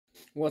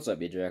What's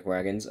up, you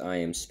jackwagons? I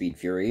am Speed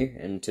Fury,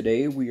 and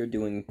today we are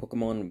doing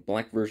Pokemon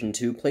Black version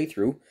 2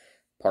 playthrough,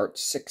 part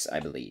 6, I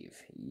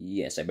believe.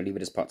 Yes, I believe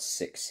it is part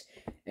 6.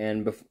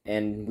 And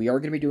we are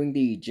going to be doing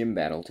the gym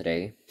battle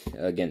today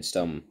against,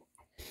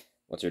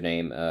 what's her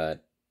name?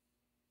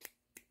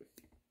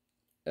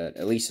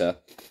 Elisa.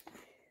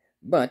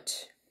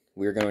 But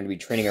we're going to be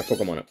training our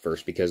Pokemon up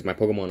first, because my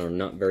Pokemon are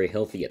not very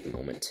healthy at the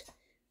moment.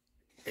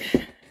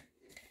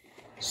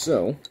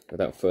 So,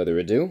 without further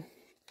ado...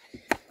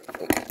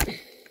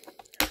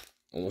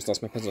 Almost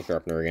lost my pencil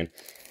sharpener again.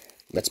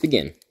 Let's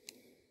begin.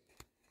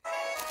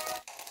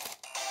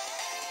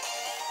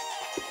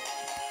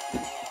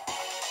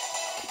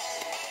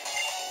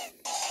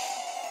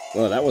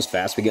 Well, that was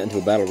fast. We get into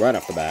a battle right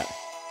off the bat.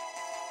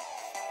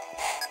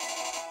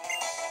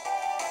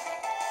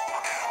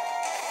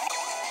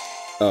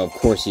 Oh, of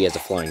course he has a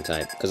flying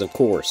type, because of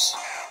course.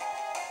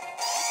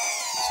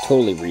 It's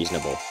totally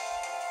reasonable.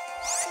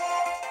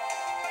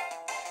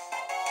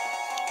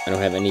 I don't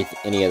have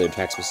any other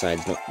attacks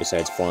besides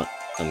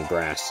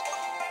grass,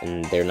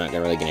 and they're not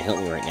really gonna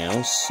help me right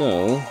now.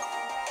 So,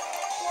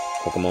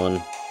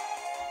 Pokemon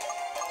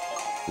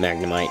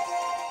Magnemite.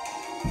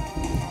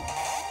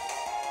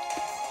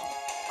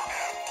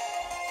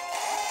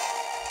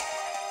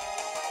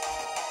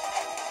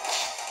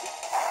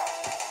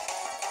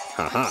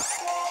 Haha.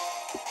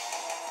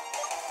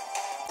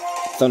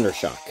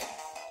 Thundershock.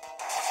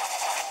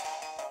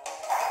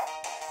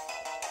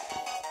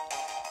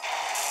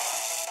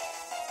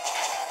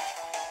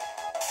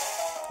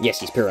 Yes,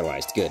 he's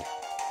paralyzed. Good.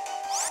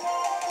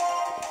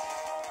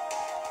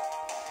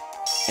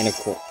 And of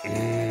course...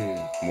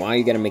 why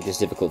you gotta make this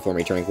difficult for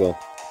me, Tranquil?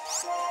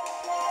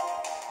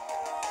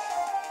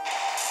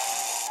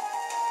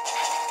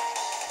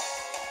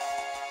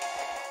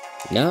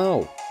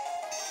 No!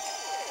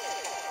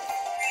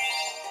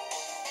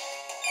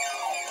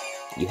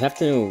 You have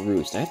to know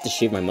Roost. I have to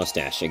shave my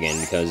mustache again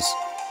because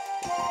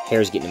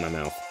hair's getting in my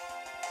mouth.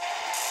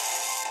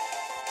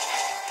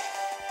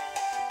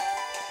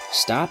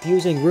 Stop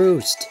using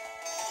Roost!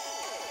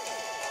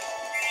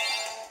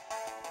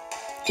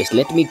 Just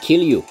let me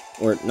kill you,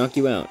 or knock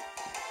you out.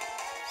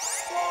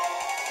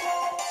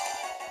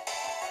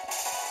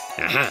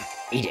 Aha!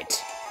 Eat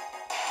it!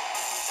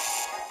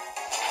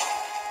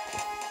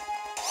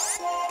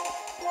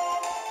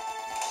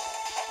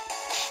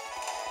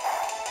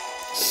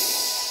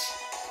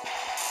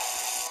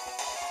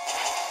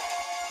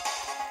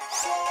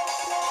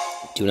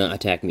 Do not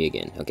attack me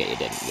again. Okay, you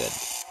didn't. Good.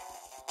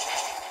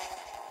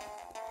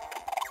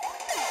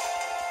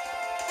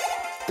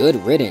 Good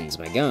riddance,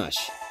 my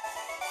gosh.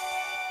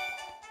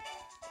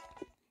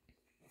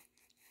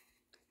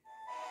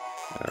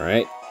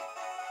 Alright.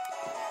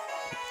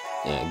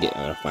 Yeah, get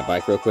off my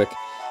bike real quick.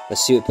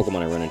 Let's see what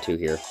Pokemon I run into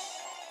here.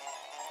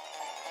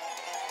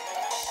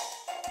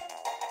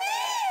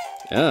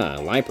 Ah,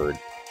 Liepard.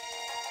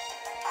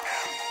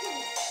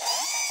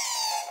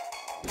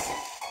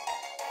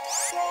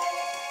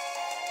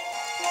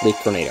 Leaf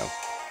Tornado.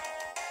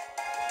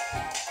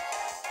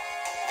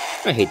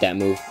 I hate that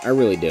move. I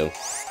really do.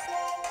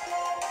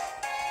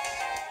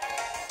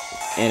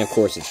 And of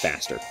course it's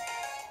faster.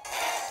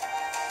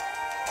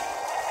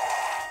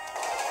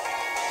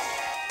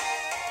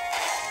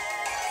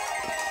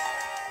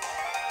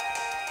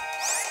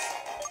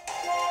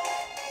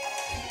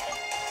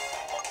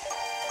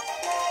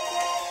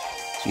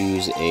 Let's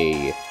use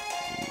a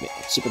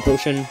Super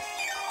Potion.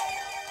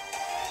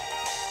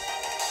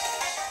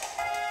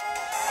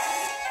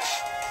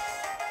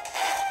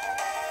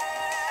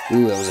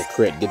 Ooh, that was a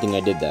crit. Good thing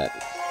I did that.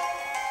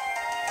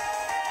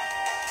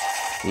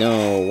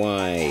 No,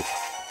 why?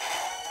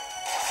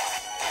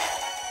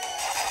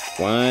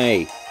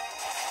 Why?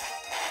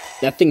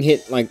 That thing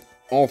hit, like,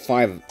 all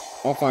five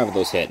of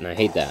those hit, and I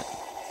hate that.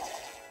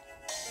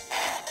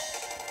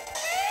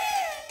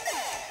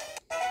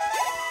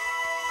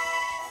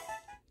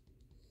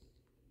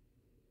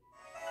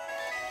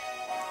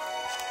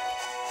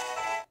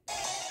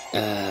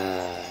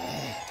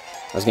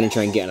 I was gonna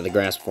try and get out of the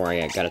grass before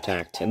I got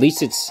attacked. At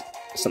least it's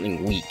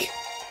something weak.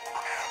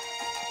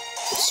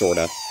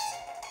 Sorta.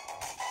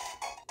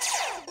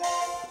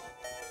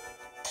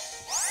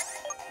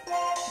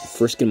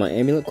 First get my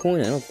amulet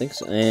coin? I don't think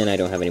so. And I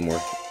don't have any more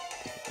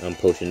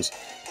potions.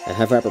 I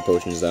have Rapper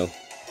potions, though.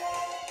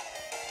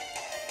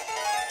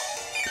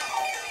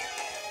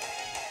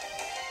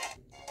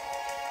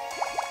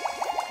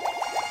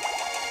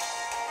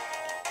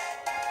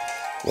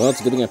 Well,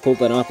 it's a good thing I pulled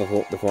that off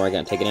before I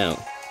got taken out.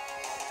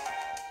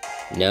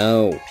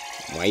 No.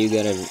 Why you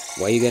gotta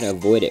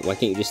avoid it? Why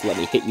can't you just let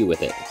me hit you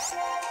with it?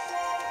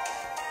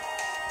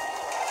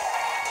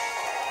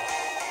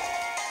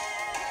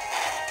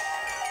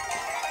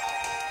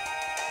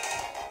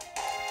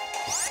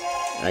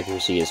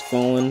 Accuracy is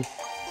fallen.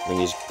 I'm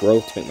gonna use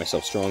growth to make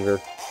myself stronger.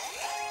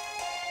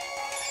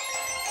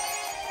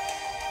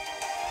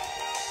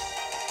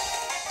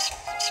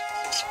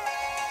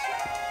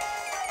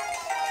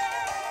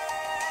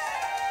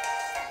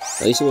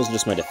 At least it wasn't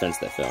just my defense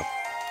that fell.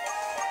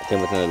 I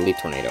came with another Leaf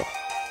Tornado.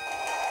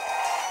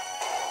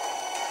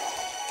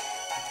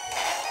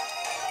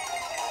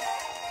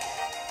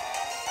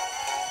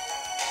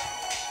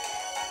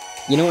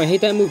 You know, I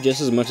hate that move just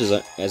as much as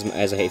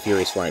I hate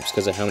Fury Swipes,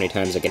 because of how many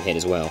times it can hit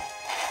as well.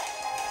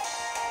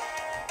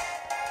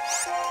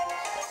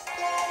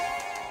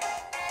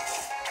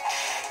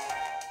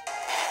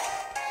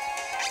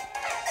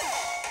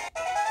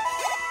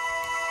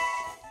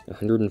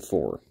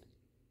 $104.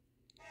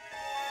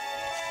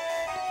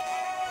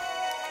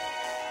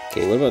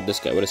 Okay, what about this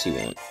guy? What does he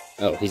want?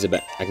 Oh, he's I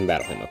can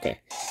battle him, okay.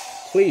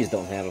 Please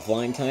don't have a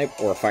flying type,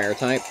 or a fire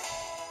type,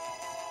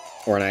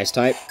 or an ice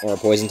type, or a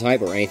poison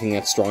type, or anything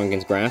that's strong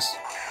against grass.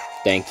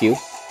 Thank you.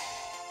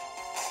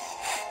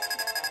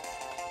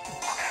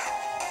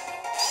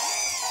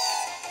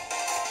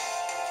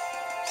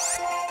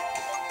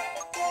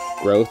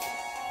 Growth.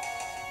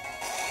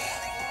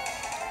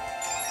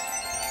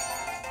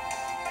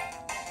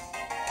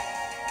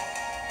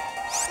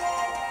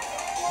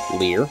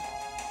 Leer.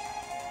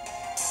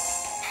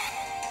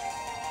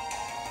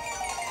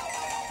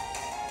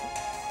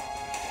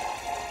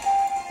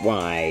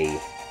 Why?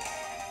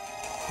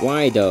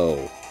 Why,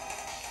 though?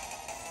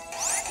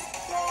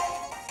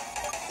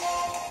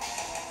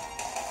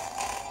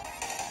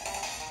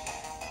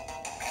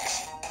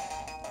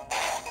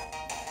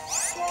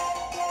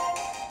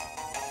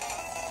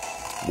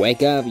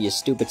 Wake up, you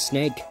stupid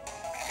snake.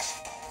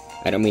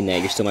 I don't mean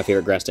that, you're still my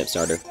favorite grass type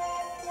starter.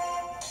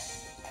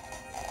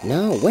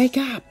 No, wake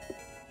up!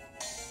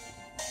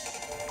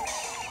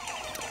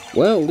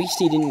 Well, at least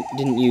he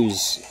didn't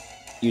use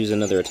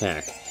another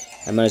attack.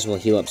 I might as well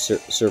heal up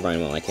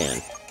Servine while I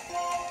can.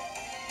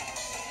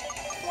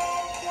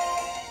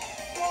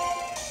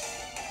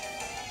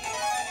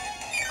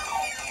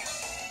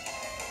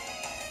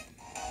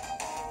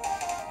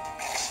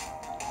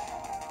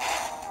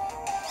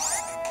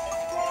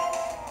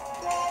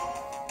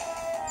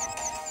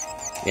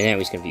 And now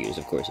he's confused,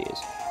 of course he is.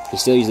 He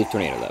still uses Leaf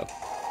Tornado, though.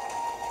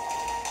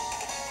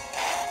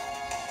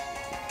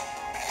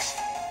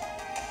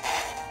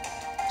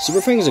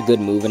 Super Fang is a good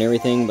move and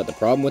everything, but the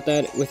problem with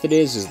it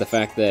is the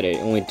fact that it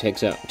only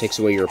takes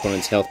away your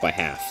opponent's health by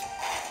half.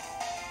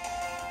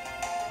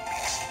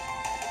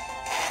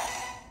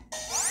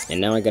 And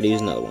now I gotta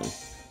use another one.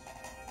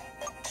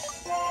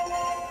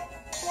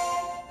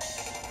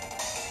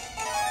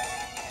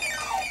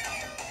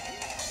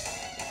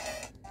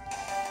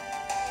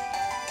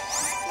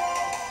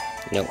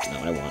 Nope, not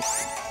what I want.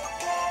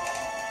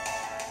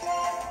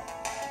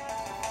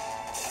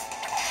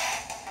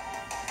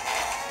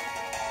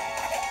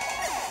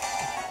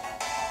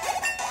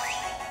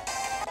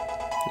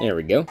 There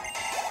we go.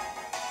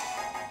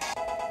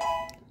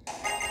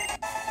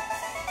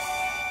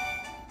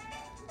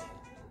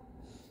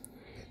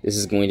 This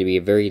is going to be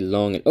a very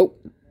long and... Oh!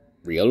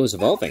 Riolu's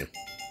evolving.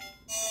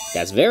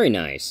 That's very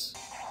nice.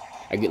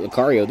 I get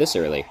Lucario this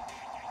early.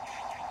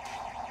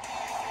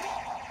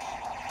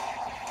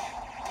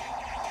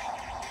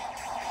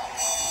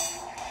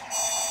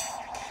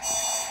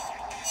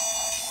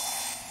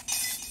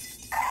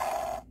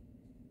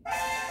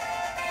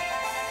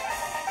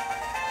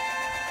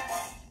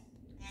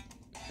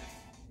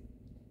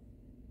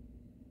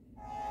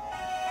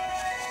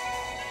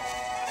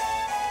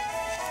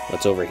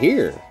 What's over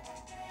here?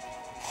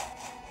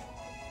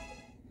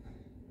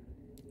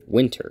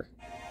 Winter.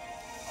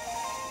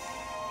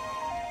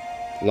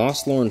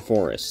 Lost Lorn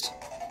Forest.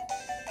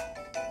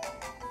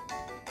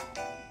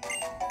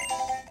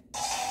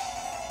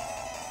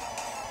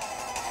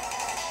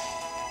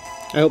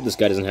 I hope this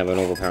guy doesn't have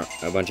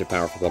a bunch of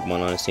powerful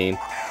Pokemon on his team.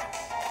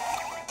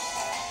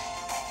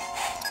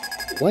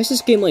 Why is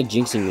this game like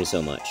jinxing me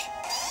so much?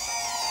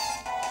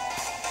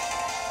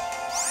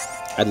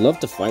 I'd love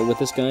to fight with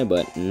this guy,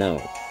 but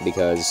no,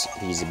 because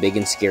he's a big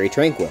and scary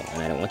Tranquil,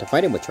 and I don't want to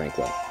fight him with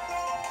Tranquil.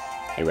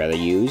 I'd rather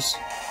use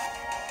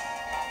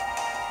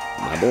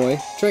my boy,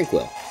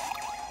 Tranquil.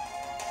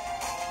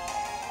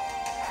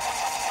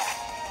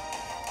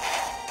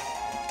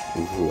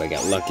 Ooh, I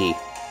got lucky.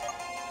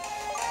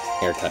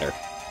 Air Cutter.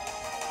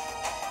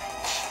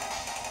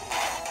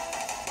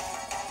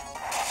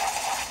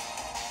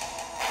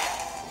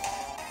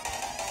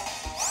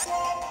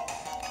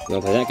 You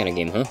wanna play that kind of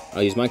game, huh?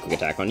 I'll use my quick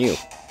attack on you.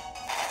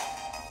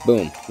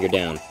 Boom, you're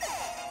down.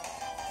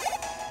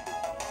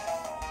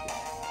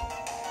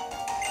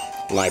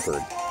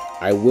 Liepard.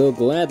 I will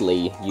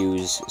gladly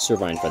use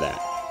Servine for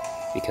that,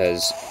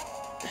 because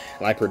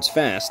Liepard's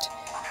fast,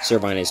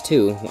 Servine is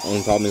too. The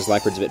only problem is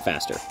Liepard's a bit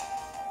faster.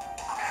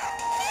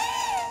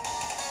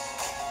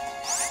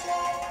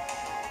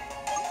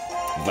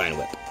 Vine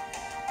Whip.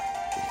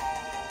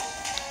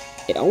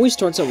 It always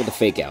starts out with a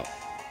Fake Out.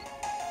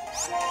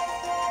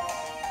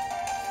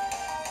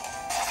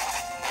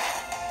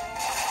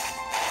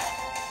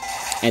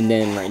 And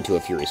then right into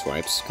a Fury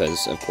Swipes,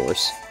 because, of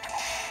course.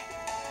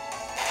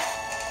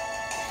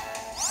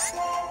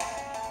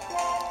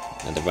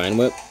 Another Vine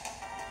Whip.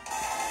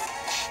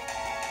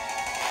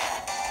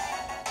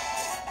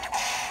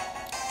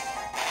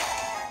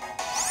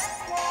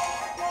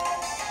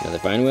 Another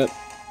Vine Whip.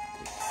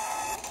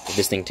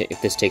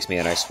 If this takes me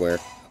out, I swear.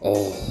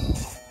 Oh.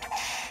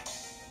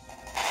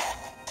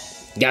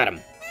 Got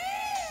him.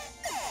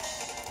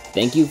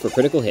 Thank you for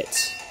critical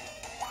hits.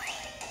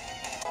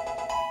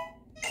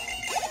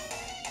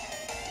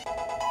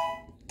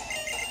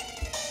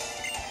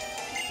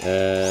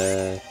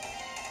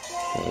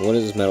 What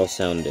does metal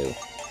sound do?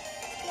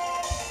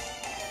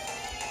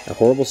 A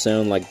horrible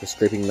sound like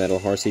scraping metal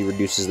harshly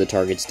reduces the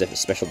target's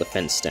special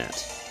defense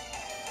stat.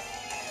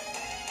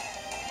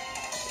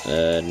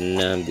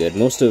 Nah, I'm good.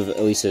 Most of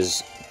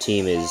Elisa's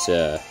team is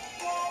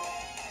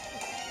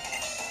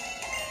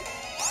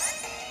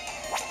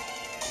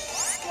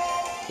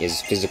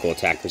physical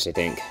attackers, I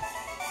think.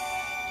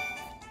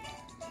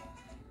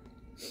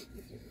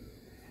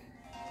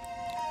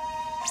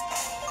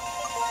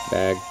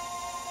 Bag.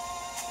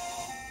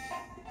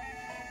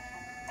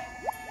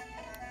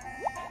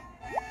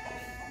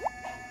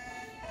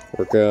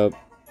 Work up.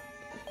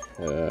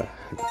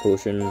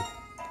 Potion.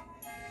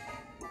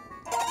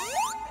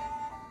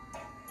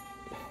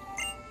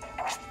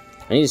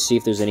 I need to see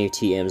if there's any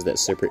TMs that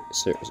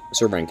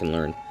Servine can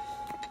learn.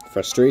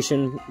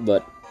 Frustration,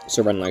 but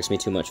Servine likes me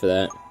too much for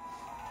that.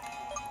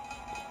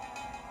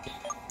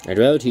 I'd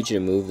rather teach it a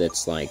move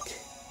that's, like,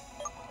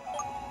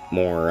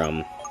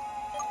 more,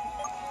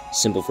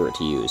 simple for it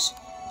to use.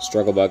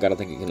 Struggle Bug, I don't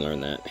think it can learn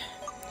that.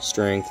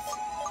 Strength.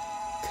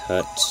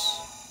 Cut.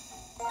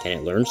 Can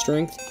it learn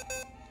Strength?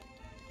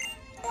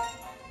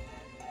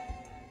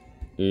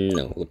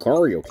 No.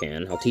 Lucario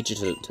can. I'll teach it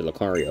to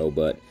Lucario,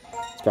 but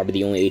it's probably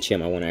the only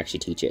HM I want to actually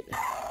teach it.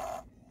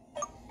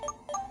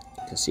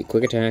 Let's see.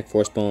 Quick Attack,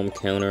 Force Bomb,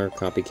 Counter,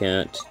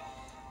 Copycat.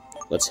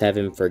 Let's have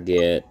him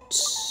forget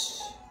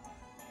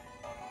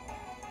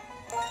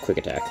Quick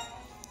Attack.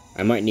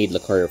 I might need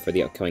Lucario for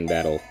the upcoming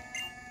battle,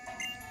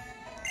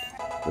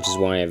 which is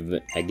why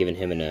I've given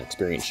him an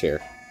experience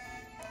share.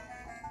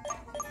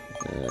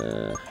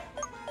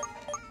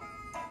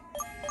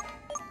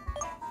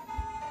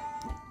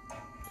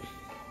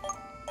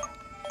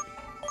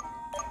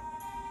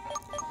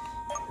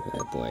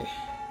 Oh boy.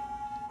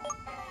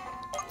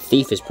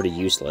 Thief is pretty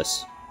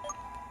useless.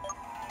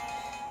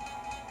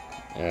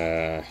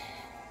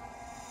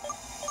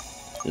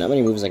 Not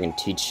many moves I can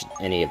teach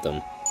any of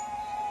them.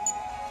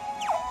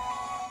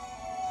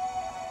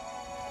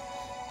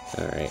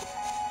 Alright.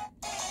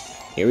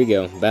 Here we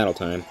go. Battle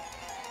time.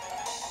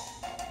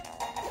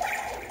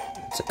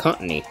 It's a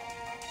Cottony.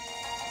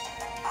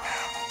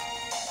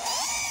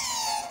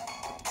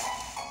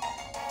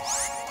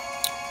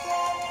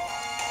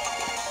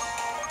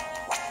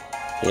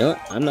 You know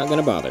what? I'm not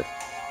gonna bother.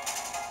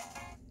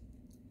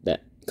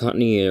 That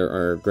Cottony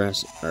are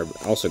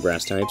also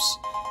grass types,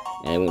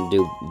 and it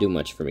won't do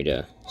much for me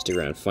to stick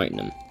around fighting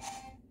them.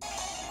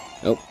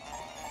 Oh,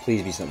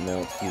 please be something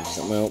else. Please be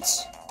something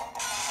else.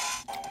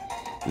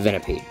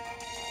 Venipede.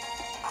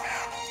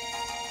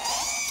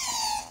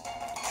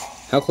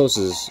 How close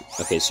is...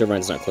 Okay,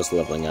 Servine's not close to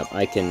leveling up.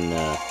 I can,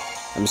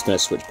 I'm just gonna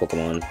switch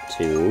Pokemon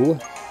to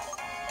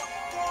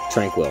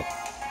Tranquil.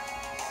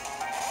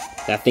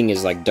 That thing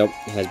is like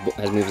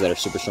has moves that are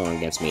super strong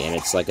against me, and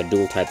it's like a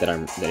dual type that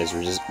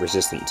is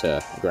resistant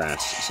to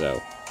grass.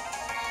 So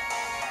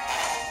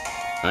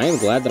I am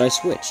glad that I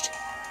switched.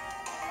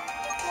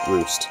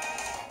 Roost.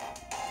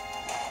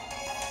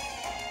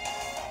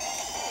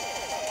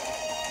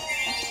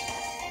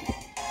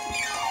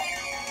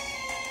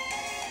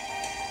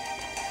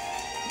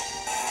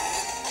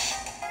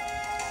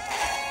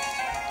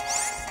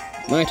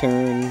 My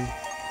turn.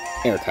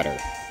 Air Cutter.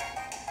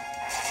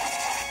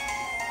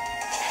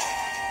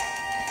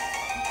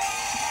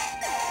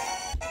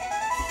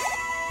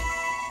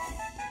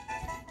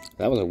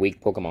 That was a weak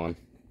Pokemon.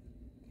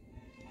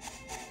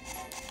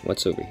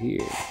 What's over here?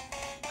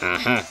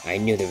 Aha! I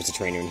knew there was a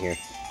trainer in here.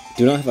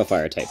 Do not have a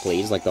fire type,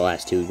 please, like the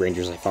last two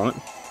rangers I fought.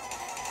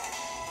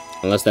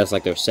 Unless that's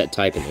like their set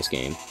type in this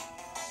game.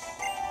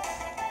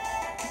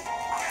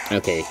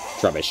 Okay,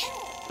 Trubbish.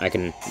 I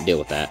can deal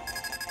with that,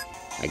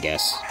 I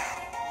guess.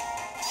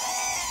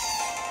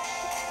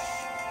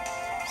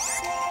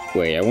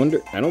 Wait, I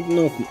wonder... I don't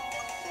know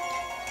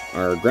if...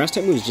 Are grass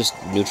type moves just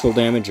neutral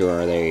damage, or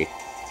are they...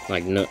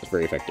 like, not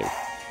very effective?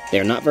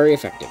 They're not very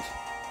effective.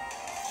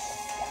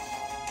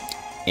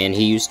 And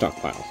he used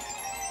Stockpile.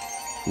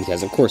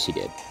 Because of course he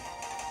did.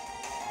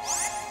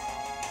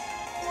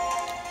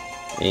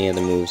 Any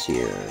other moves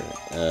here?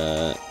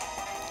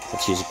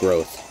 Let's use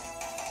Growth.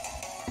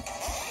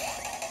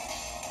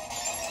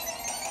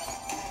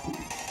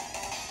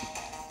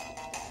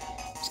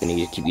 It's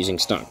gonna keep using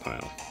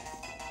Stockpile.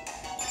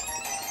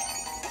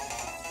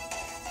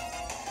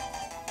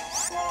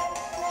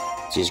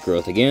 Let's use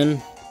Growth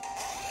again.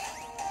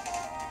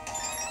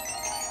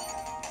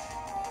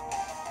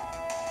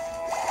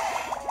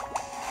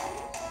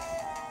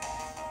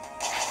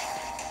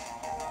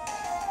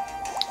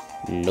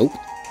 Nope.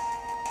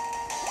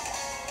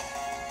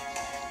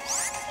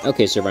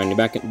 Okay, Servine, you're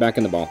back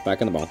in the ball.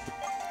 Back in the ball.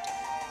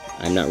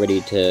 I'm not ready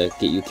to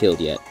get you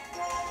killed yet.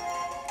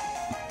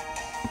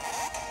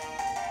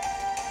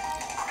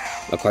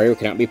 Lucario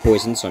cannot be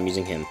poisoned, so I'm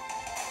using him.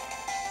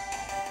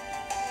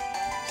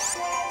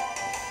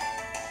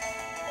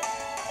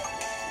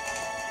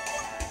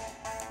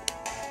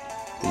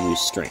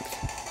 Use Strength.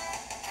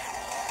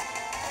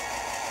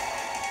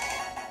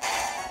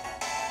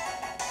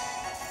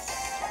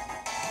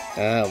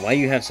 Why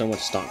do you have so much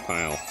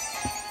Stockpile?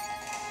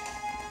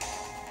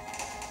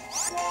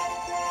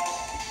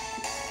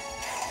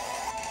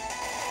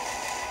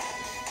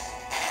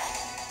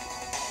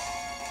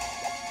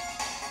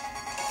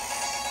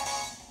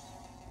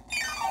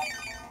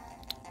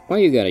 Why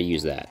you gotta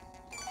use that?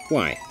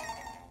 Why?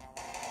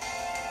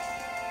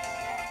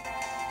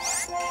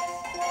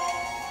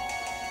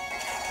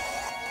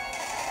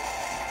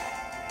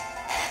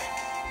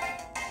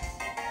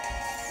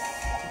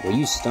 Will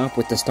you stop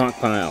with the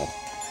stockpile?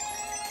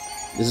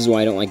 This is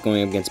why I don't like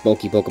going up against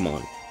bulky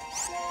Pokemon.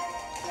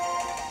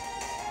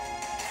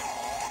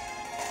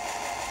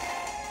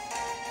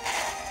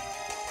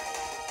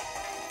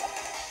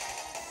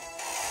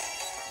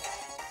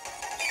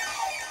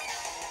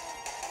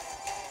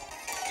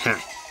 Ha!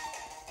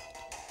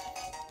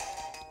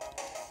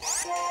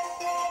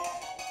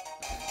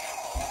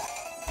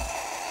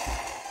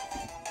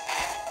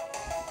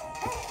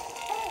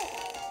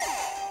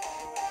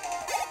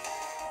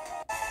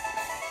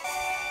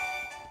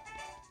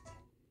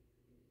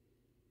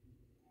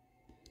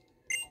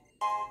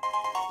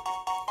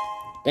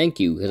 Thank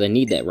you, because I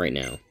need that right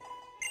now.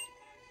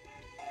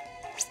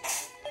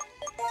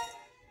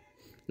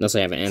 Unless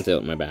I have an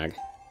antidote in my bag.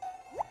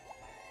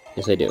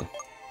 Yes, I do.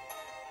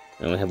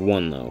 I only have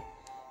one, though.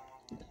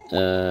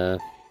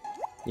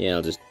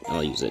 Yeah,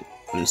 I'll use it.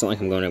 And it's not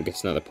like I'm going up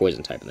against another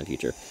poison type in the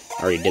future.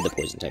 I already did the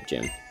poison type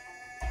gym.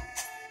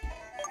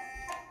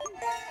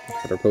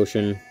 Pepper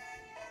Potion.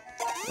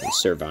 And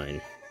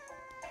Servine.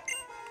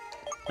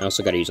 I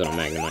also gotta use it on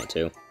Magnemite,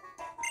 too.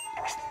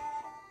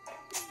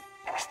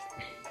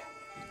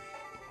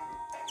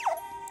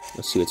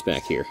 Let's see what's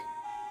back here.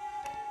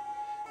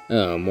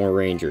 Oh, more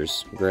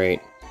Rangers. Great.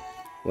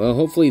 Well,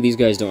 hopefully these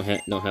guys don't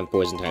have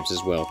poison types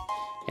as well.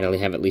 And I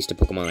have at least a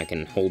Pokemon I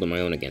can hold on my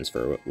own against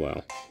for a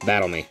while.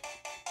 Battle me.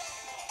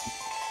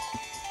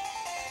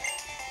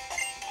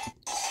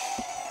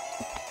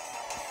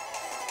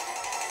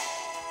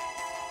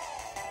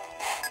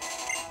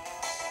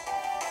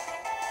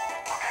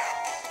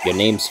 Your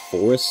name's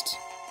Forest?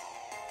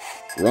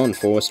 Run,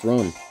 Forest,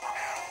 run.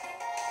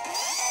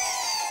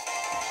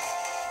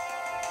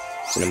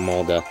 It's an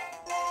Emolga.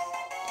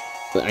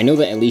 But I know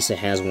that Elisa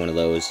has one of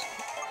those.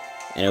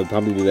 And it would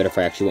probably be better if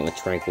I actually went with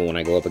Tranquil when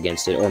I go up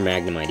against it, or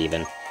Magnemite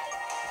even.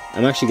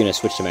 I'm actually going to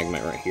switch to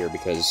Magnemite right here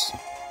because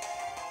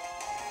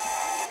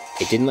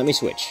it didn't let me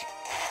switch.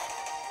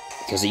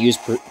 Because it used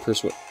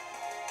Persuade.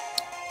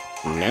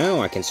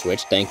 Now I can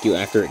switch, thank you,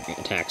 after it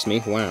attacks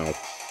me. Wow.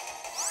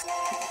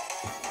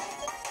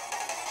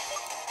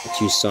 Let's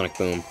use Sonic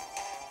Boom.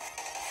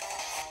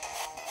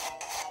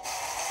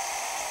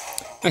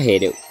 I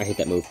hate it. I hate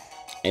that move.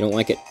 I don't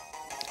like it.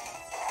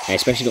 I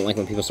especially don't like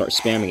when people start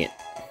spamming it.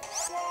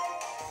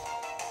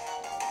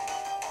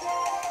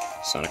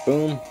 Sonic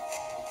Boom.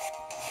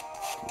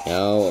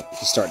 No,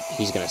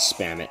 he's gonna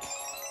spam it.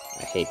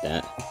 I hate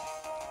that.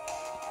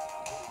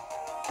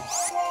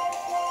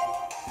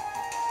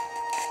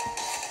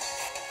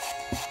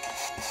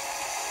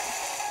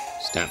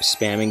 Stop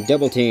spamming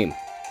Double Team.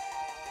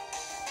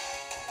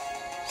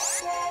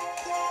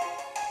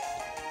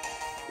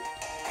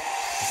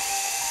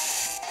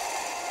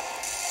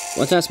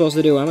 What's that supposed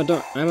to do? I'm an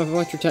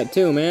electric type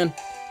too, man.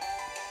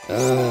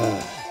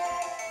 Ugh.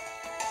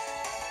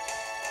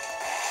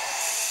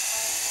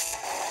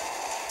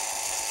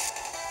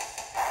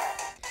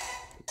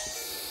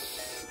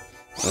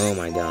 Oh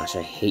my gosh,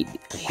 I hate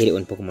it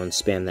when Pokemon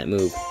spam that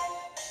move.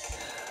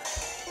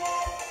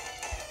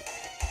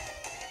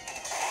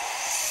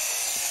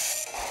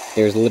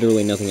 There's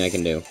literally nothing I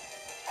can do.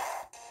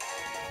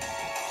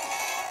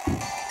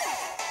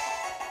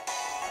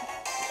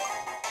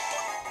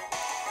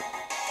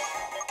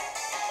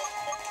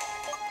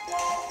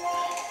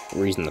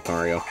 Reason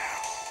Lucario.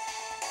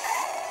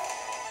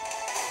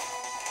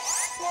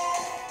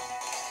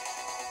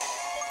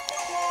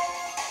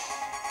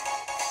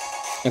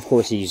 Of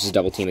course he uses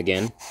Double Team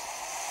again.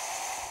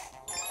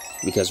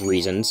 Because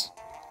reasons.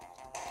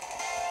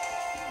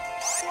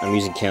 I'm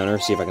using Counter,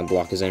 see if I can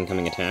block his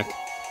incoming attack.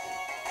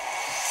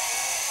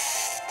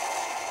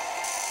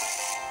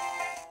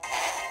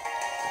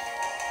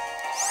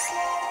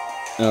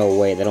 Oh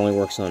wait, that only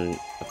works on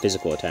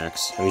physical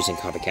attacks. I'm using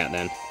Copycat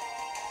then.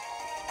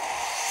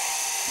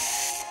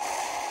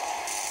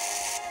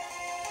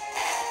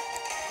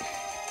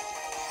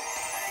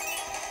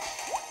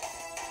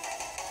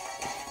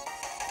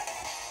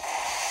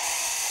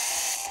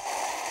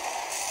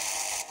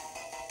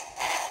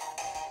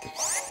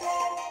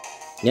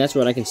 Yeah, that's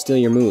right, I can steal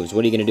your moves.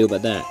 What are you gonna do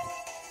about that?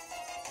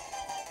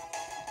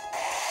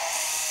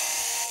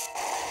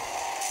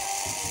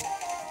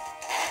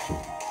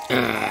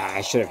 Ah, I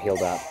should have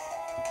healed up.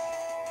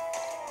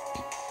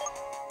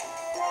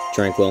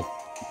 Tranquil.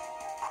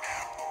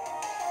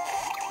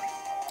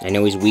 I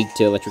know he's weak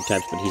to electric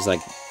types, but he's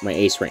like my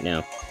ace right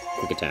now.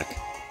 Quick attack.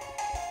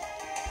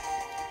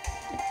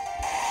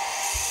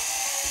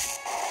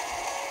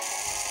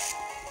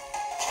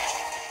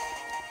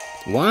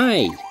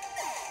 Why?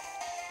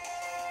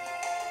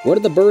 What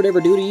did the bird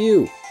ever do to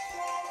you?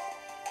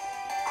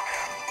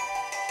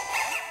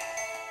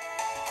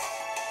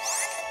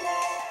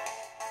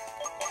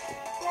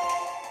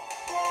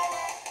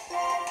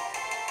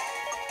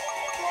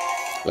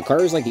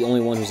 Lucario's like the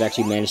only one who's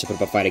actually managed to put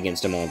up a fight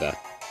against Emolga.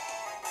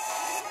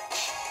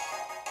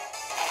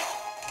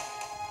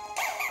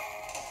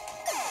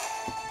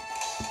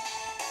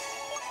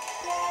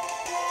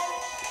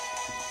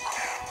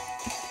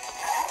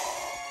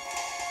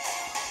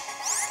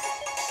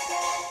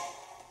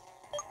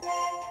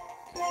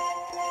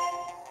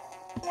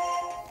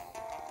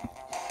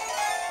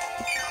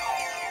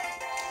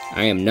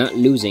 I am not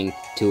losing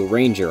to a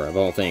ranger, of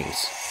all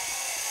things.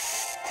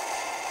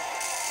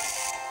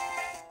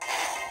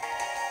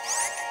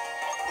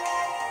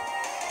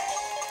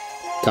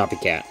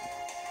 Copycat.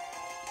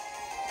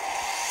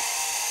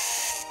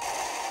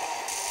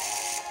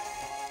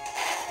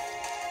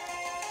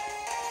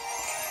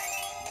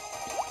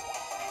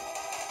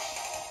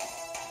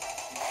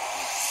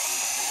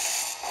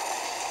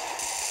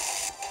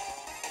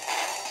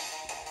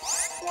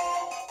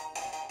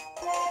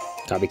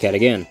 Copycat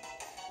again.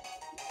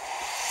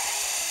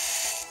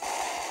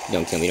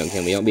 Don't kill me, don't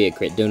kill me, don't be a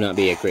crit, do not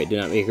be a crit, do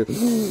not be a crit.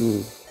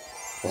 Oh,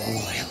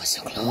 that was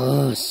so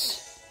close.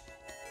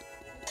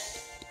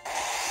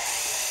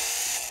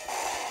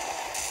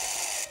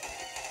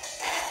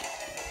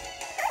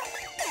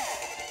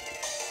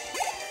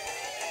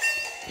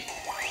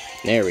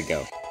 There we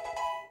go.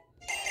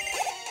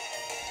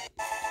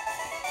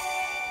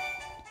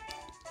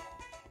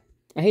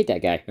 I hate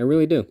that guy, I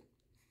really do.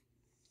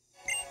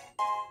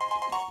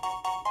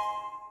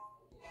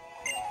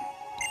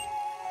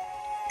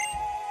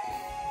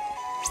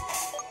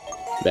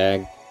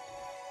 Bag.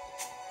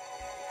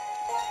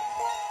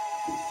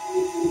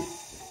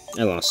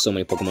 I lost so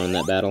many Pokemon in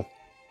that battle.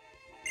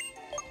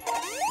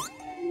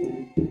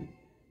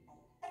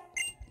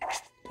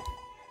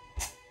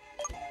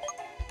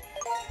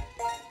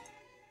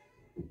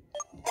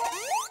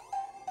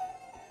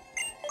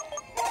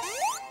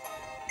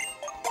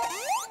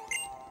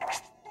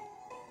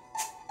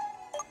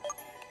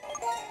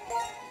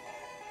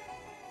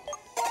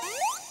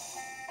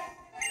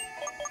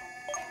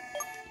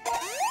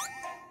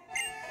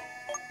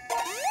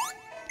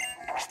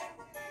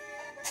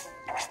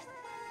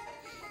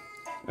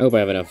 I hope I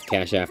have enough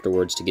cash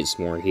afterwards to get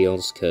some more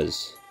heals,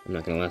 because I'm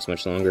not going to last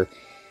much longer.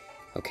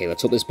 Okay,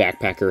 let's hope this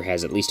backpacker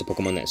has at least a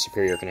Pokemon that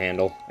Superior can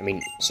handle. I mean,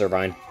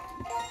 Servine.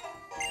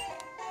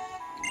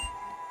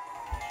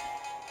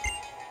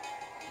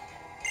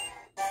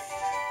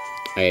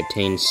 I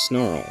obtained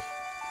Snarl.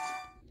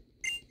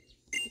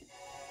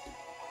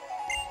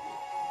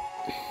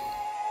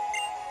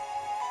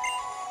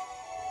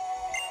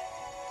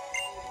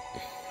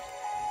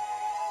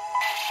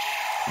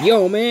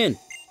 Yo, man!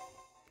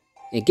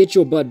 Hey, get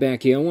your butt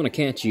back here. I want to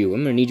catch you.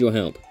 I'm gonna need your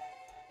help.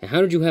 And how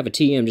did you have a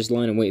TM just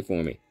lie and wait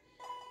for me?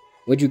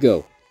 Where'd you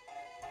go?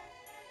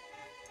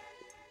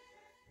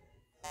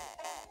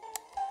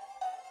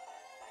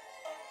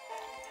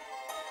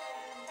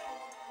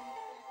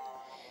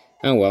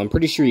 Oh well, I'm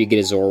pretty sure you get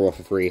a Zorro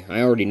for free.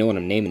 I already know what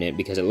I'm naming it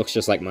because it looks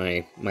just like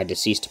my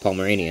deceased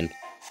Pomeranian.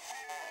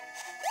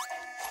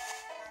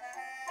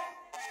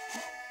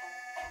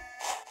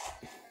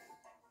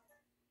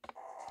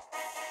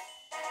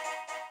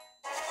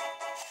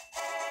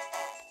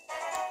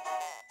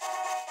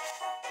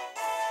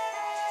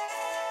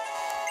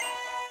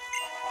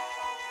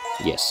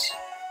 Yes.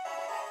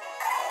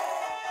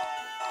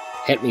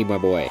 Hit me, my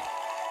boy.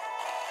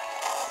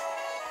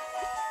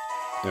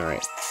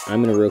 Alright,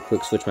 I'm gonna real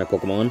quick switch my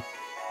Pokemon.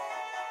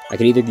 I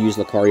could either use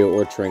Lucario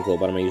or Tranquil,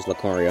 but I'm gonna use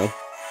Lucario.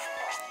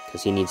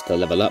 Because he needs to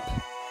level up.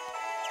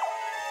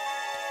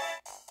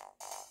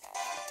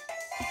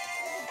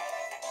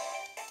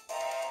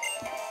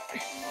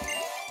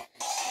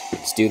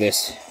 Let's do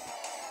this.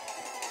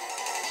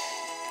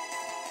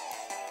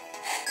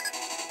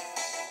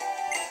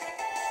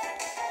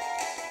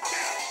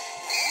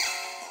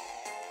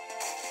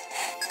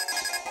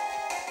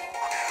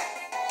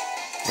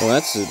 Well,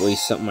 that's at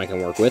least something I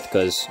can work with,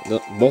 because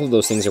both of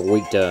those things are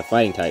weak to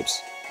fighting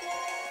types.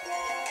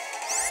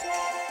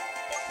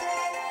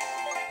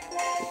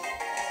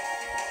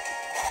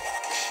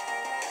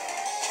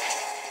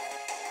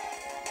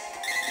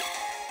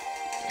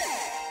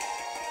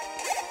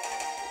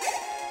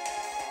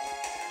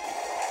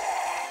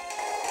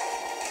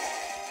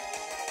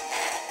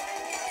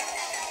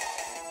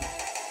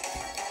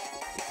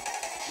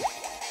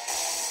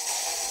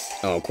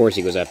 Oh, of course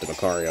he goes after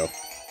Lucario.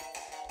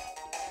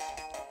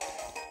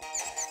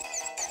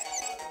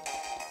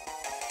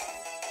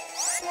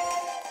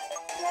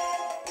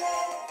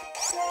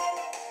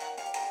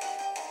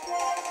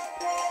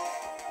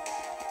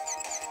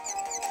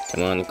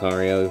 Come on,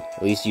 Lucario.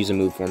 At least use a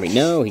move for me.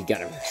 No, he got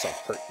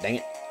himself hurt. Dang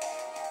it.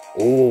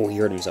 Oh, he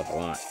hurt himself a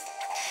lot.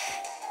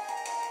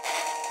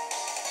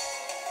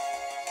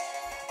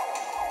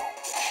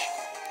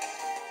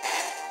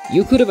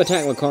 You could have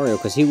attacked Lucario,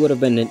 because he would have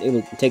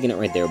been taking it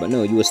right there. But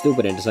no, you were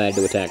stupid and decided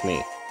to attack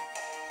me.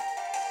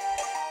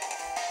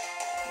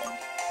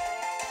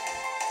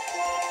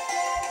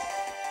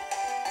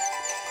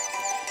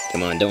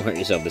 Come on, don't hurt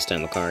yourself this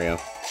time, Lucario.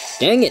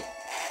 Dang it!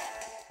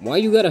 Why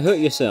you gotta hurt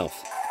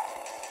yourself?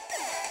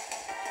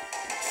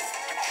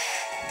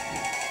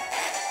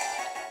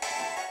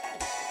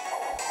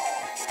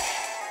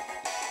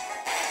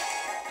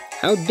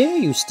 How dare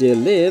you still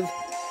live?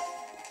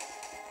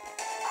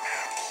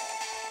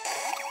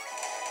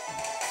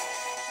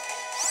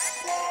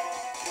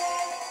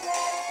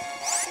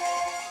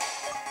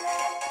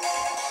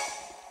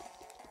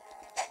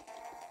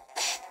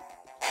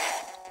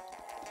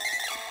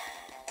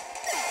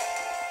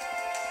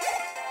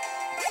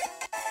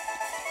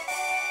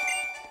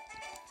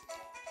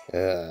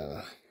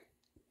 I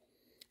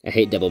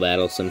hate double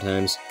battles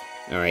sometimes.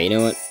 Alright, you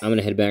know what? I'm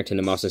gonna head back to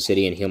Namasa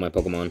City and heal my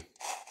Pokemon.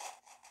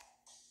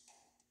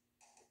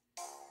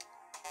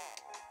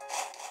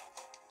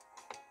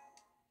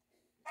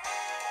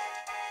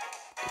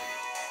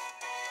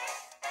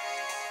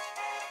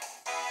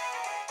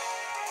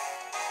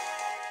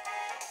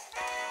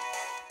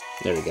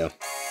 There we go.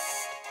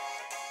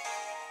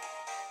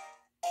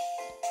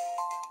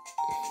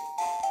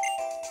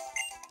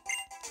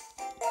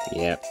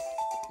 Yep.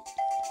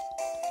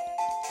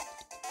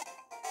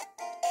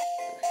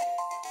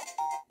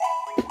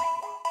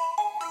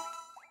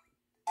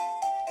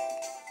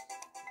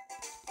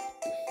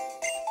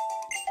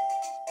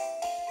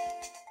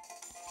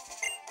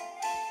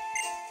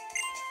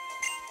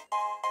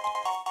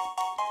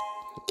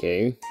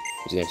 Okay,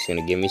 he's next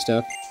gonna give me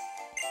stuff.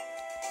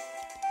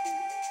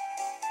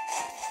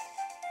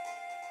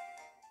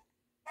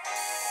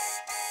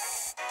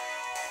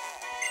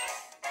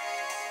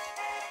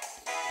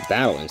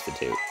 Battle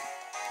Institute.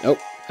 Oh,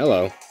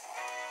 hello.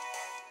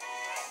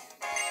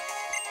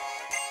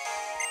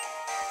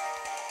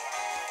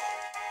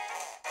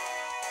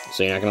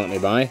 So you're not gonna let me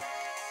buy?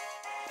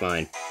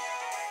 Fine.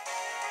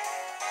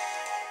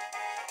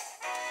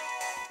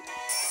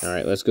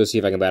 Alright, let's go see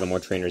if I can battle more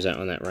trainers out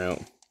on that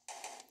route.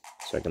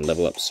 So I can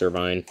level up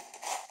Servine.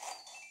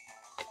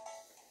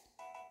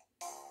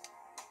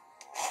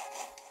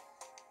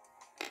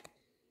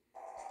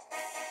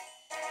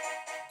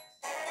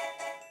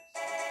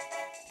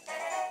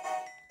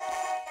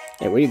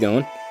 Hey, where are you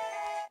going?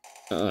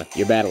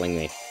 You're battling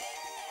me.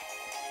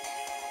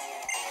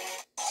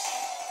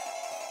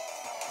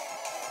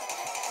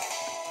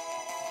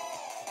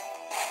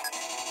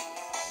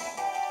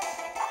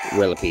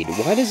 Relipede.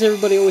 Why does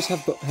everybody always have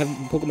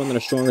Pokemon that are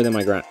stronger than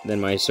my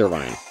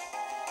Servine?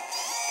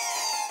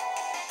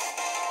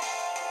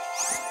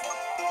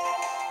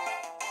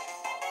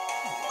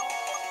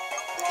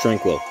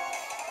 Tranquil.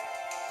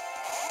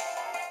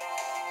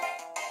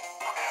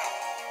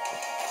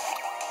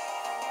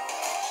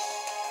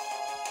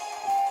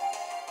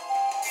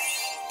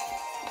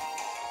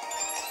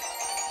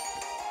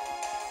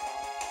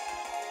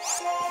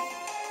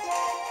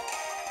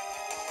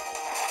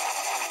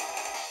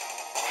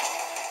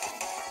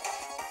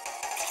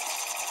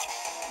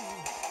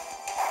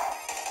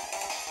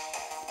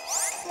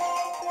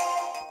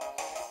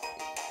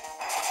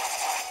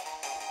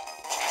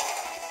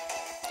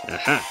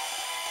 Aha!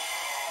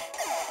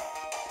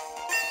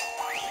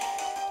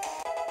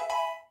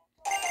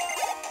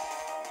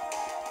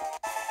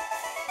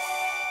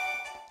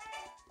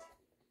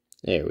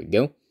 There we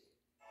go.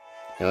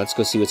 Now let's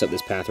go see what's up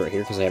this path right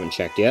here, because I haven't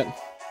checked yet.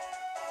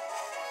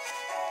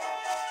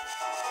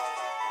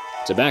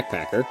 It's a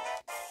backpacker.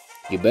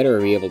 You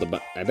better be able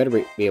to. I better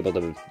be able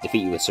to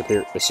defeat you with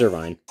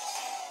Servine.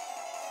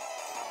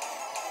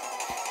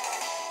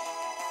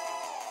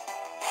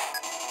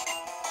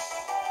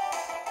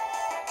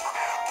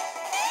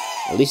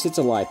 At least it's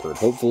a Liepard.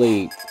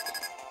 Hopefully,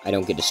 I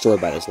don't get destroyed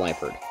by this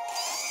Liepard.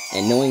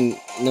 And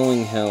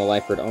knowing how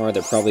Liepard are,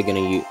 they're probably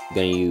gonna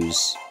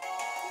use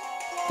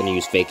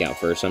Fake Out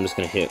first. So I'm just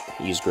gonna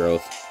use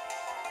Growth.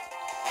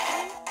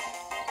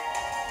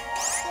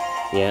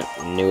 Yeah,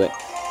 knew it.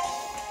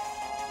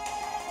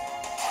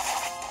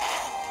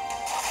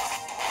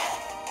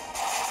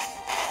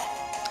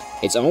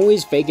 It's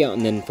always Fake Out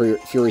and then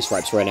Fury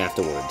Swipes right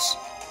afterwards.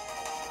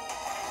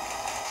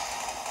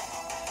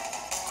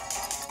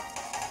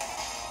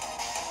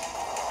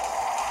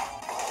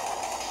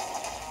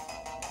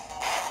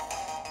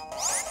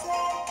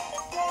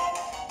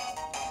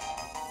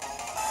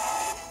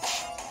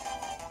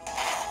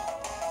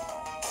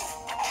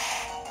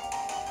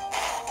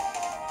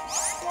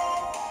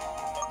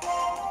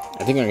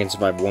 I think I can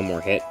survive one more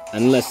hit,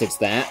 unless it's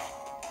that.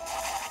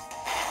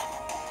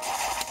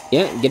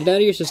 Yeah, get it out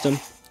of your system.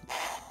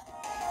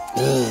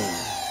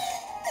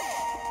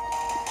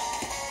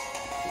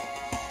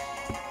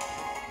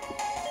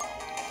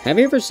 Have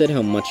you ever said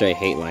how much I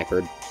hate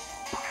Liepard?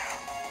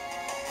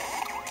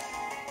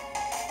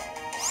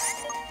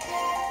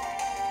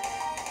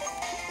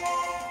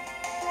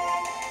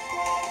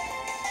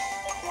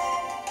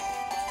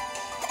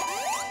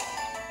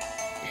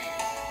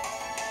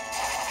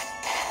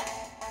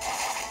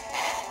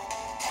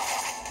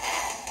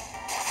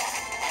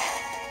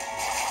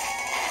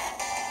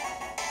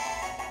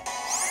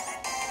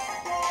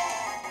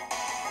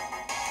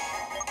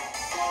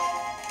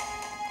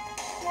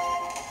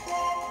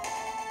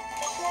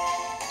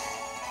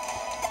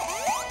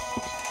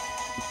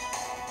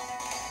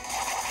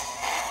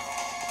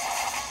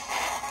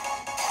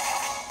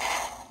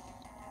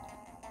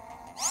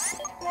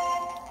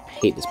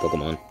 I hate this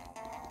Pokemon.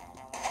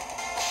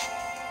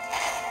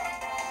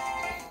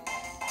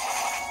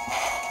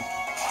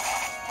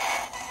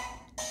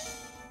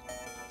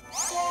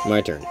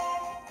 My turn.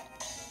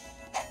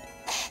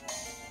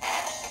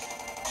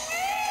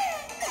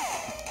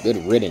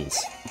 Good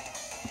riddance.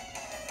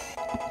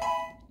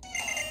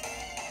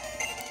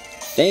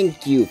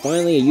 Thank you!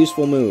 Finally a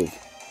useful move.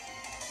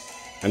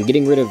 I'm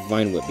getting rid of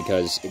Vine Whip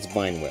because it's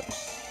Vine Whip.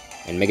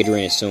 And Mega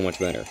Drain is so much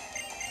better.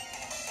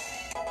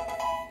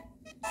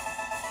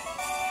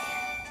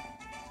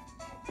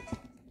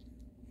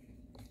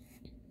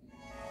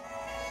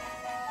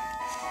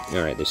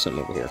 Alright, there's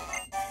something over here.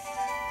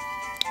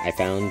 I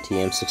found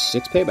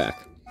TM66 Payback.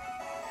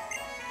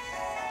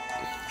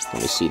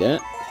 Let me see that.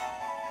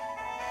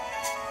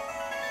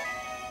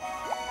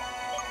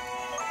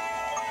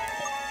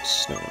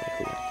 Snarl.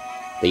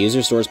 The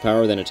user stores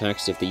power, then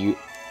attacks if the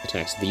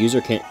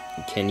user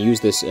can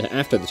use this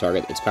after the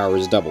target, its power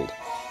is doubled.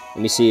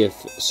 Let me see if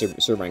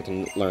Servine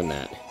can learn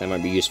that. That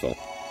might be useful.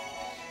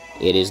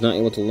 It is not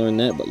able to learn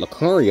that, but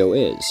Lucario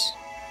is.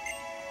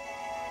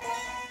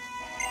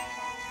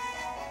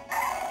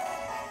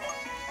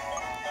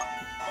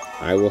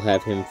 I will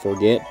have him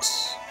forget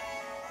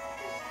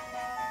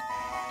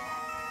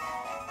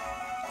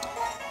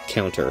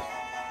Counter.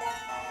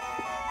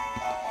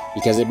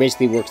 Because it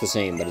basically works the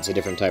same, but it's a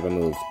different type of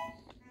move.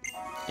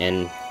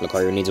 And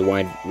Lucario needs a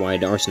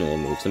wide arsenal of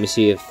moves. Let me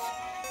see if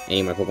any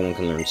of my Pokemon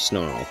can learn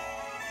Snarl.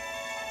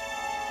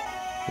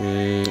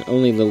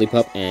 Only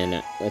Lillipup,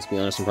 and let's be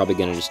honest, I'm probably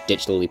gonna just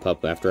ditch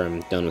Lillipup after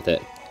I'm done with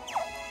it.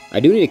 I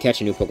do need to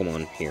catch a new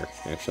Pokemon here,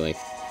 actually.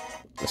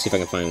 Let's see if I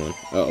can find one.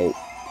 Uh-oh.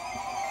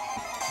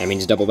 That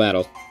means double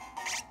battle.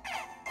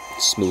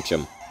 Smooch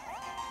him.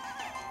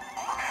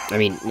 I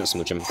mean, not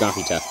Smooch him,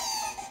 Gothita.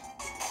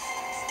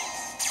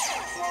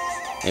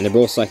 And they're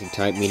both Psychic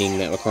type, meaning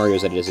that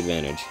Lucario's at a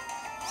disadvantage.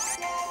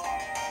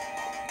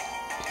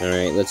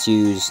 Alright, let's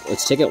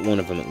take out one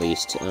of them at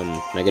least.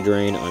 Mega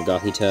Drain on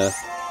Gothita.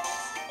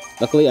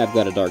 Luckily, I've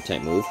got a Dark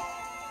type move.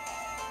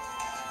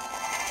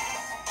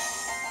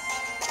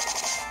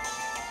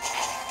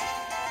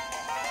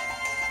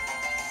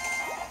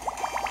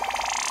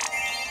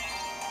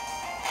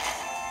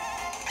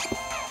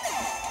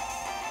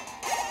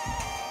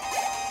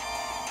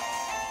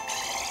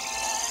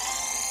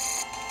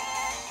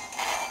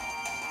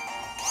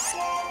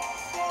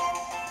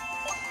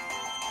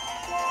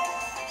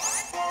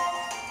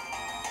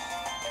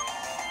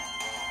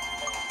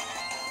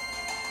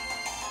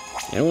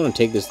 I don't want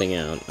to take this thing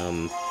out.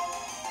 I'm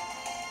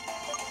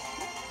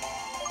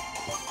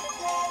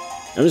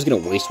just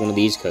gonna waste one of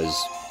these because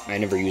I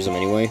never use them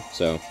anyway,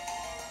 so.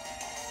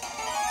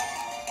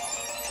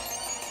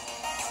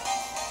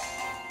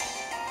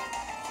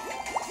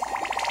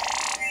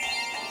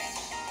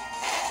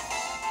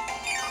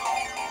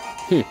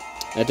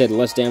 That did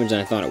less damage than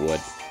I thought it would.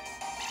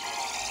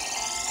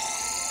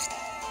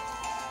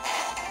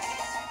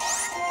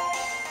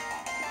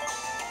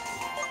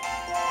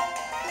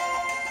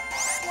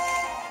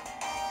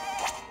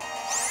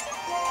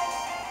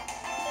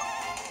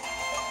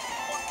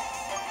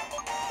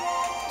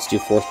 Let's do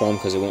Force Palm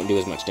because it won't do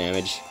as much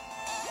damage.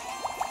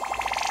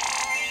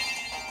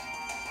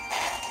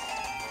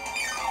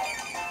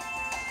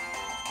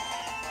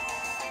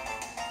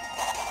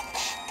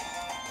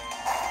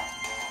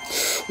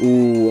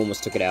 Ooh,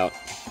 almost took it out.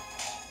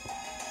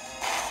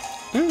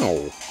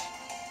 Ow!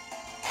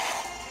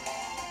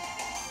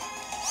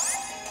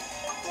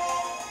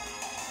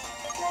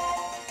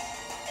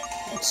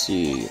 Let's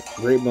see.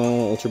 Great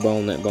Ball, Ultra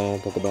Ball, Net Ball,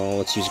 Pokeball.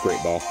 Let's use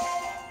Great Ball.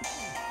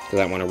 Because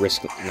I want to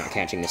risk not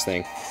catching this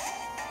thing.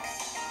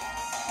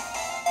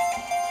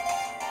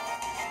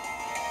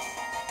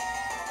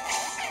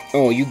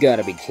 Oh, you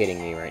gotta be kidding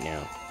me right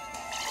now.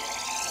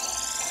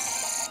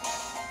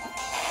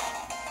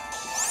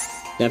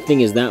 That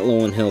thing is that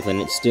low on health,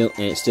 and it's still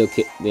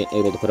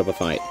able to put up a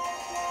fight.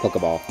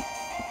 Pokeball.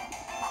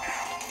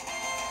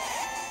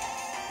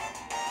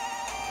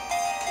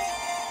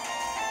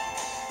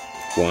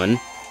 One,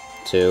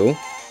 two,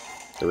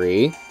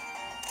 three.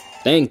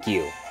 Thank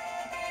you.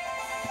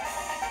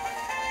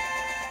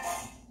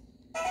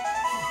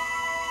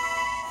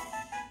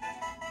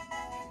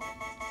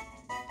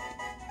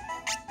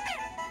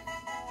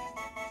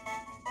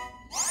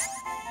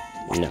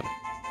 No.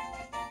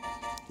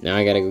 Now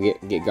I gotta go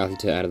get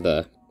Gothita out of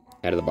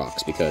the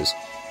box, because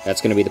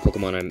that's gonna be the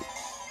Pokemon I'm...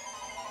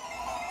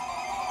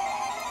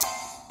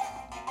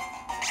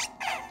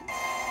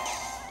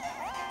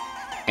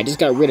 I just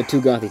got rid of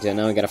 2 Gothita, and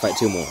now I gotta fight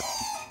 2 more.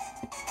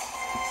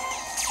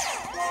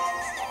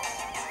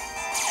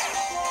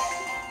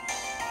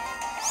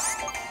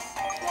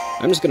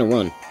 I'm just gonna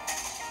run.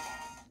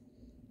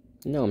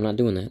 No, I'm not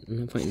doing that.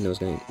 I'm not fighting those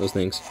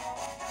things.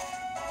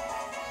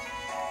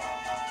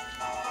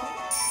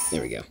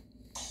 There we go.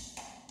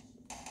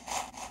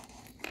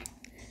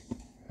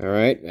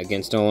 Alright,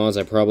 against all odds,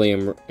 I probably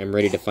am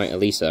ready to fight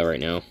Elisa right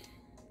now.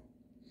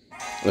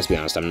 Let's be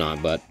honest, I'm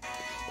not, but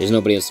there's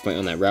nobody else to fight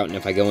on that route, and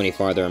if I go any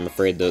farther, I'm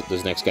afraid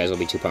those next guys will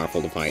be too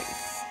powerful to fight.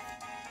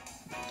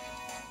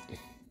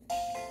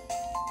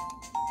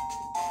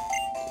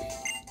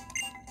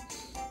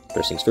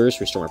 First things first,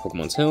 restore my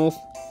Pokemon's health.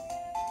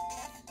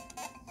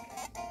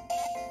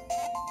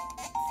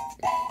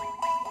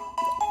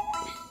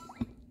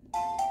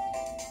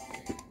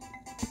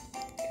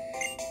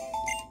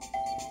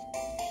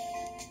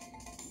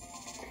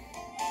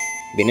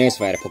 It'd be nice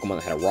if I had a Pokemon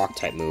that had a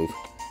Rock-type move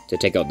to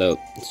take out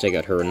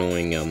her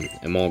annoying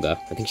Emolga.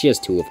 I think she has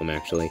 2 of them,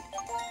 actually.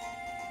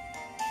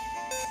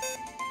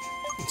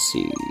 let's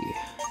see.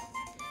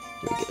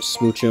 There we go.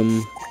 Smooch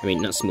him. I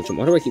mean, not smooch him.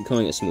 Why do I keep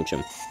calling it smooch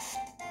him?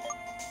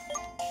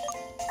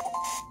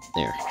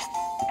 There.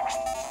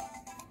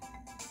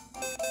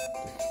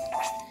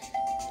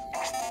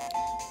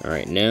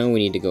 Alright, now we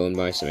need to go and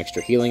buy some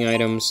extra healing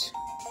items.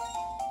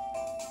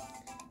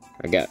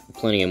 I got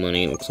plenty of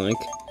money, it looks like.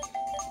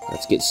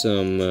 Let's get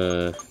some,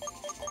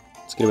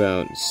 let's get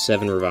about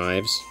 7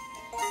 revives.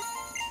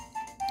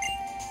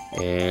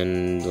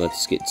 And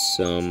let's get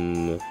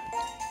some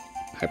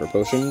hyper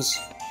potions.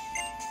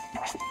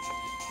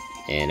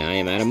 And I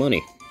am out of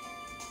money.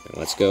 Now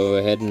let's go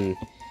ahead and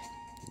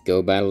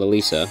go battle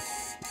Elisa.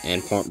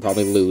 And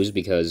probably lose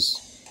because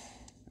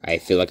I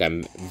feel like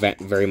I'm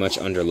very much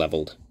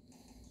under-leveled.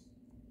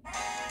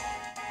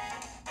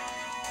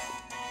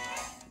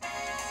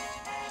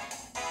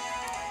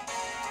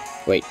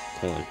 Wait,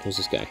 hold on. Who's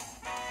this guy?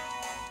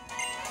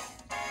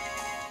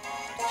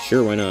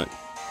 Sure, why not?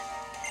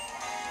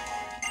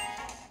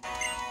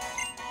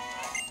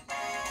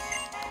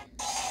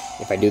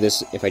 If I do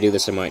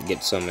this, I might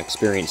get some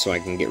experience so I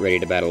can get ready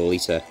to battle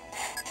Elisa.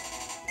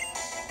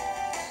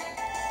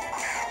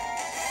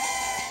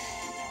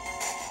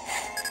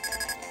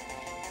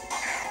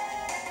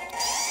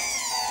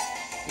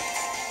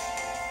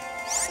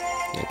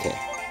 Okay.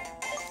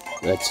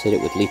 Let's hit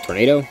it with Leaf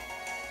Tornado.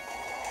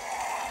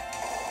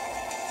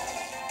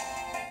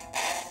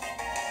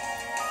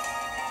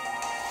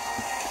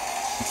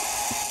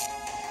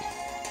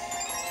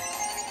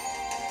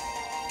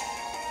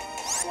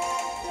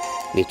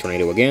 Leaf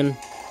Tornado again.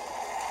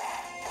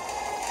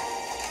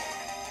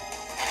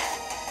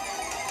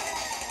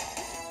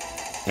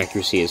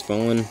 Accuracy has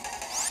fallen.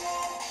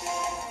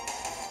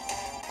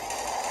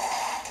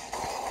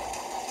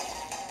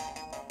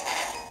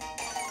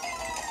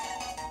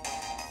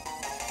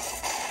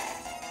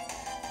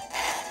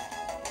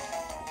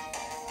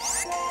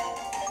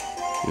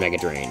 Mega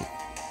Drain.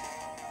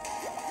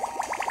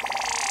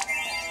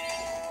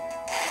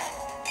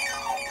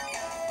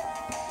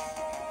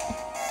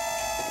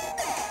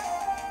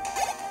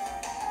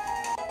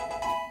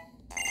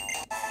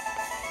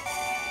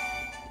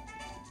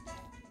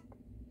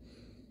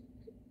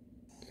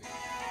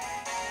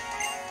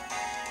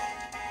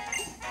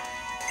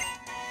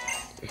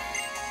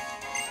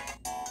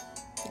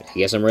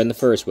 I guess I'm riding the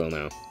Ferris wheel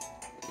now.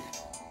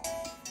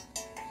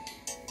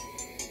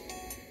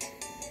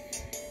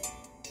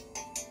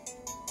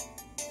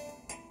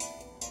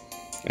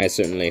 I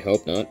certainly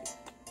hope not.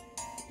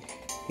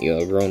 You're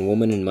a grown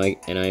woman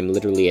and I'm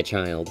literally a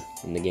child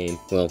in the game.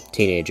 Well,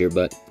 teenager,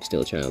 but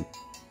still a child.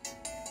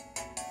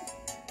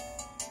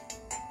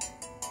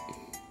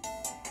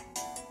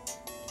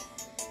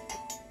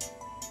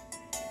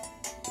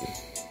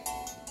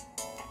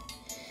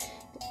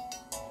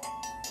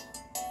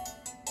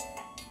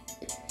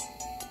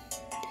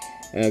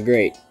 Oh,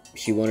 great.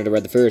 She wanted to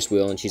ride the Ferris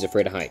wheel and she's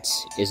afraid of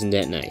heights. Isn't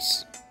that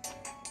nice?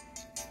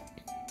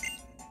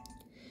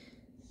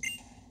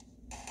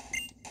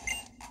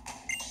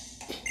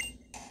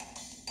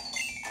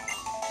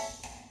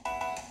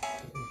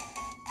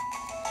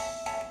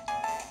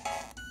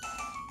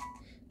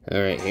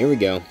 Alright, here we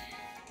go.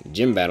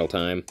 Gym battle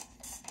time.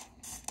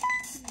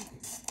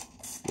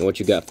 Now what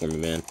you got for me,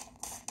 man?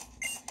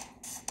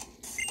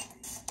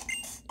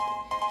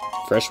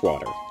 Fresh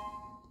water.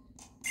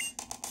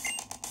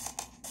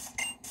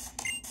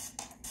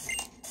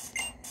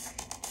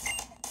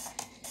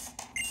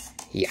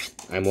 Yeah,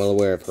 I'm well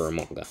aware of her,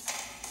 Amolga.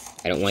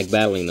 I don't like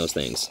battling those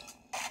things.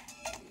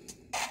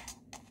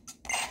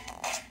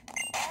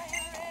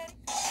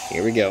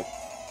 Here we go.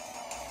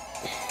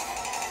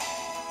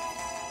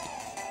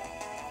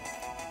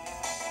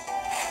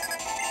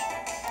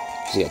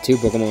 She's got 2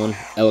 Pokemon.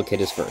 Elekid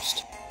is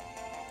first.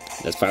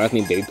 That's fine with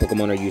me. Baby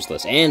Pokemon are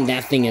useless. And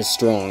that thing is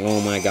strong.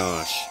 Oh my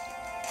gosh.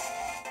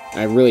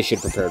 I really should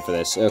prepare for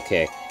this.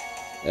 Okay.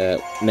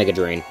 Mega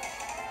Drain.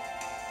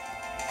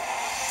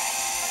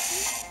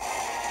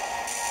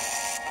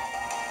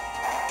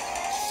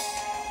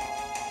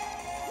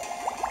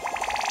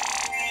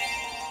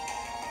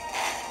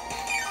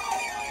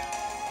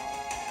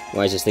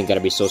 Why is this thing gotta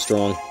be so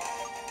strong?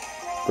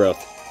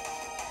 Growth.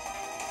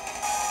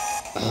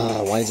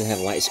 Ah, why does it have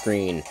light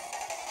screen?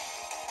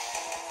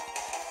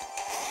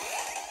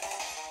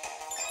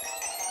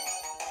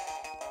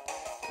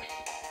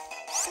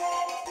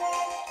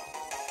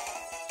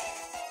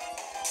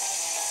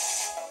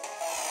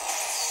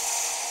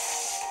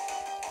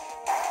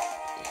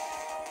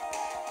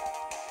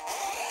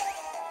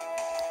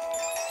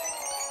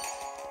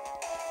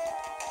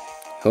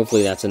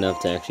 Hopefully that's enough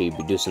to actually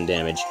do some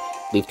damage.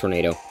 Leaf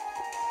Tornado.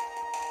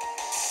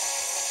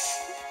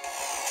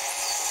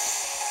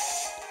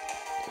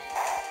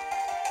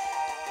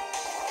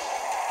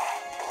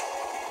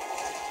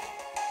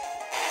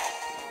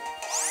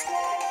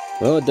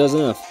 Well, it does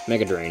enough.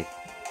 Mega Drain.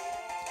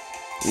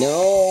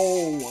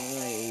 No!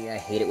 Why? I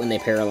hate it when they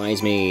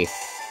paralyze me.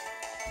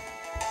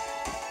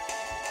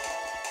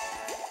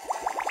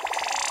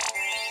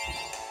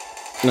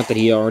 Not that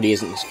he already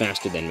isn't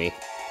faster than me.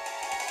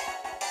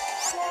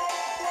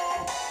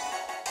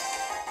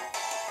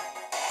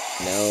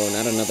 No.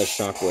 another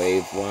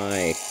shockwave.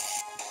 Why?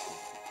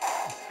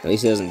 At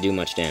least it doesn't do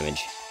much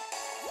damage.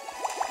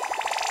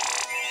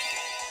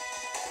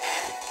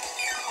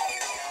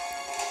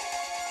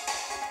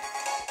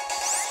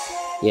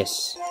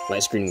 Yes,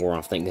 light screen wore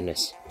off, thank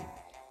goodness.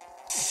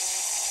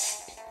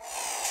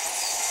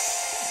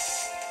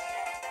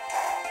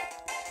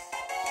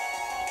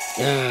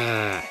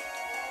 Ah!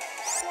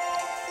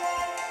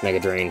 Mega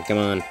Drain, come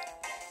on.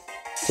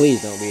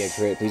 Please don't be a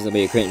crit, please don't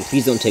be a crit, and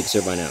please don't take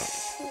Servine out.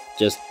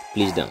 Just,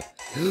 please don't.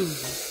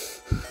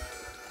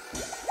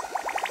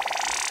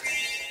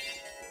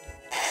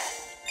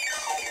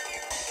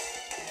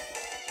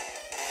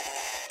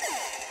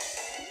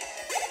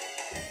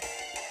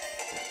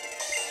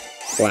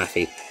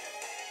 Flaffy.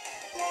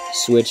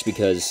 Switch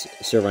because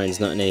Servine's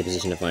not in any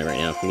position to fight right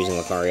now. I'm using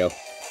Lucario.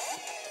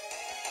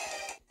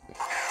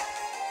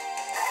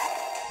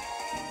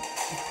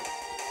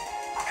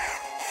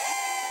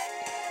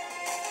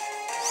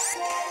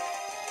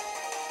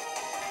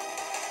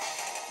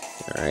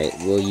 Alright,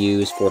 we'll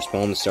use Force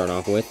Palm to start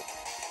off with.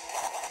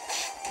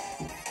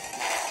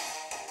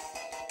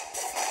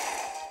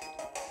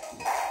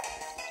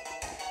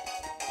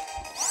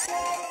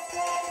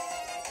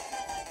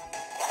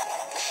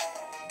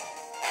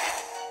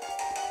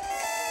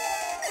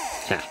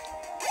 Ha.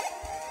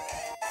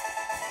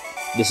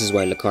 This is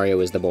why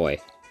Lucario is the boy.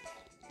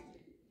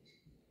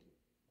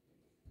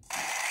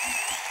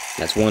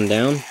 That's one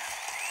down.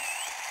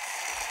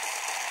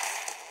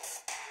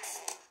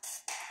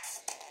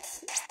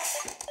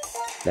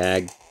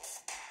 Bag.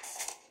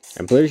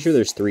 I'm pretty sure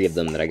there's 3 of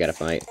them that I gotta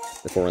fight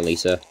before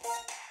Elisa.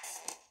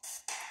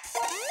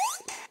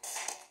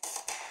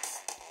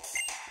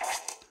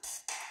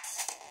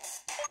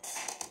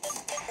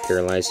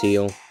 Paralyze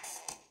heal.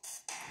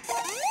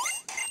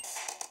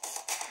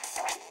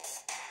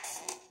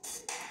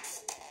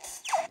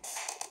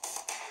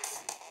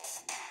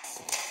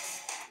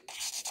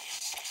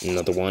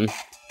 Another one.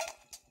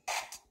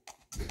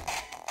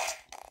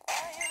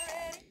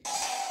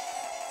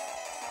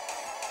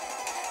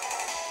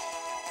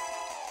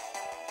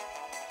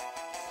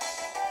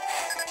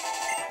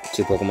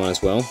 Two Pokemon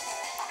as well.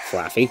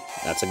 Flaffy,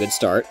 that's a good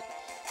start.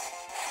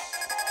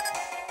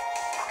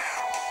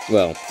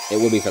 Well, it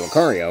would be for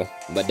Lucario,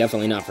 but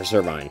definitely not for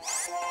Servine.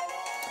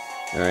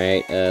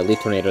 Alright,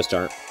 Leaf Tornado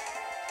start.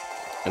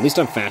 At least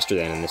I'm faster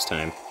than him this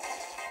time.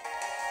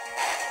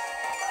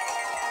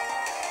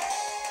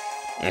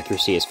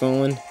 Accuracy has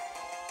fallen.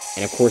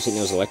 And of course it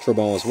knows Electro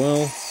Ball as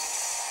well.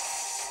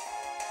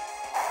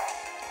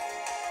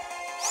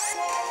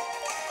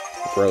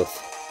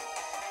 Growth.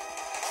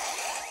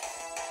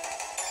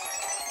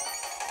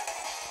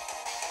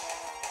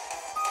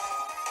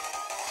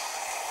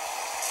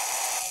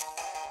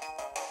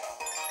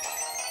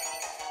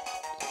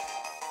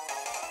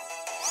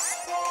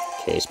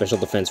 Okay, Special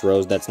Defense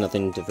Rose, that's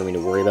nothing for me to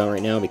worry about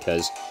right now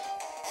because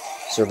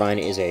Servine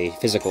is a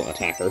physical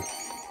attacker,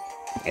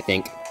 I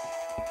think.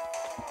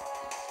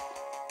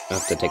 I'll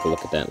have to take a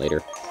look at that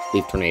later.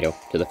 Leaf Tornado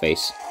to the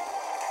face.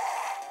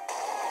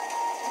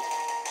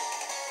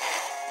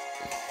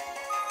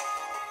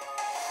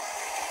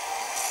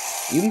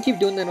 You can keep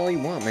doing that all you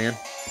want, man.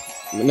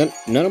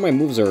 None of my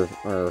moves are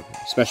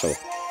special,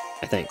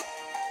 I think.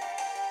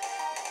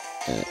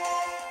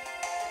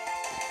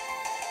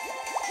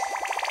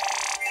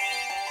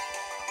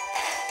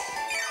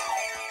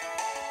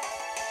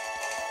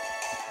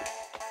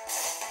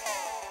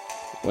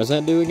 What does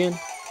that do again?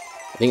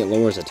 I think it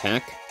lowers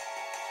attack.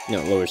 No,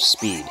 it lowers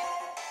speed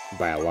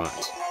by a lot.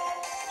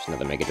 There's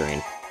another Mega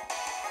Drain.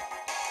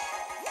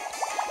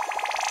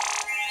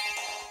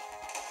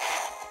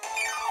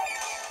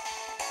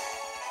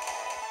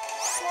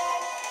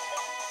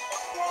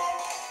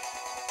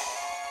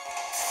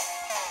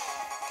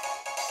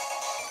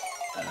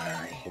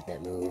 I hate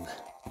that move.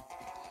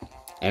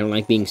 I don't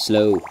like being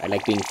slow. I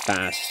like being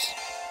fast.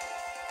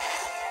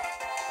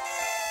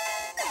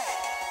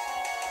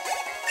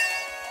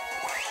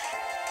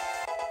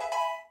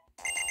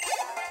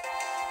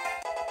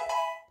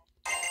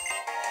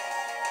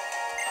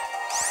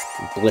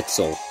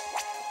 Blitzel.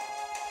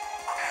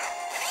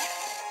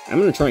 I'm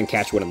gonna try and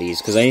catch one of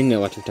these, because I need an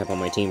electric type on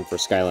my team for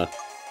Skyla.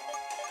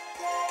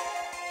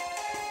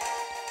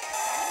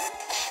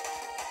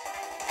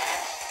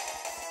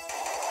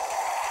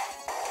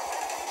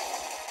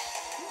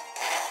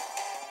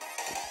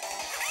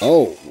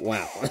 Oh,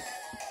 wow.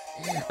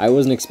 I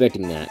wasn't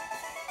expecting that.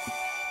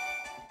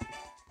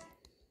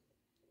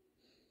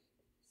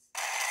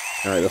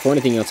 Alright, before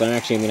anything else, I'm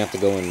actually gonna have to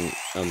go and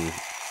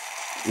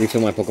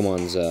refill my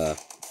Pokemon's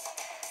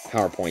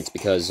power points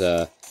because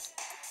they're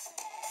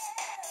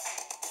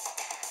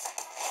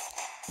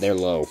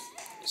low.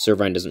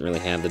 Servine doesn't really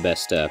have the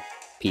best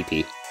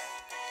PP.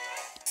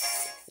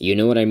 You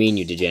know what I mean,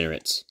 you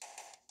degenerates.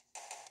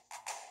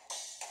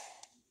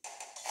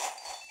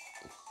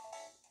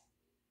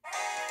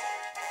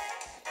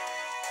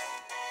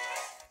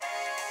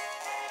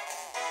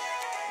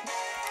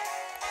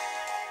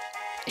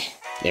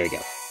 There we go.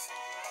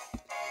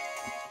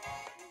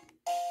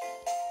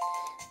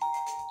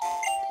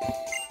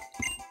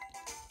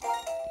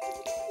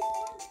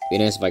 Be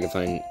nice if I could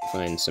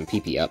find some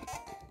PP up.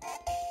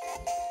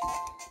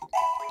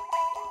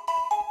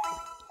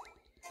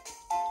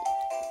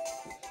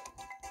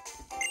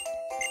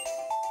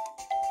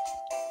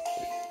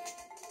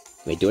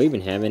 Wait, do I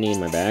even have any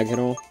in my bag at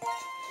all?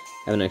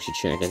 I haven't actually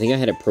checked. I think I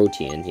had a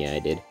protein. Yeah, I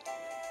did.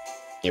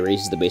 It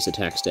raises the base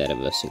attack stat of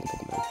a single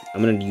Pokemon.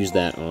 I'm gonna use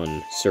that on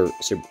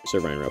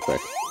Servine real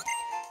quick.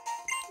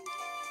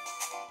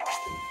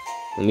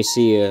 Let me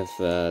see if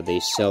they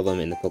sell them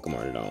in the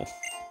Pokemon at all.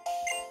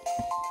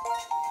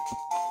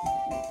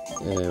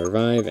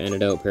 Revive,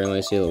 Antidote,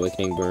 Paralyze Heal,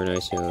 Awakening, Burn,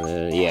 Ice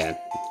Heal. Yeah,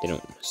 they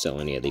don't sell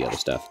any of the other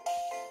stuff.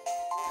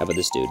 How about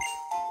this dude?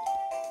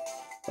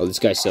 Oh, this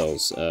guy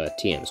sells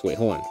TMs. Wait,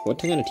 hold on. What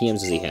kind of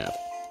TMs does he have?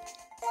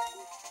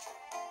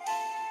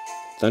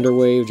 Thunder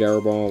Wave,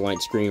 Gyro Ball,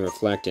 Light Screen,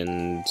 Reflect,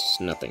 and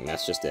nothing.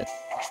 That's just it.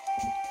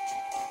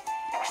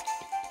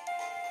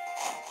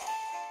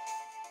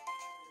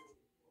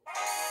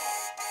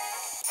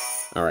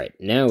 Alright,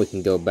 now we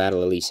can go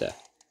battle Elisa.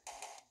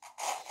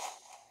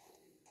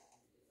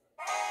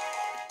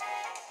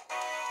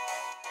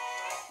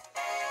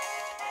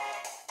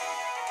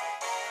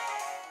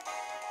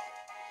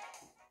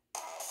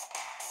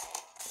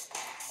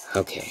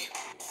 Okay.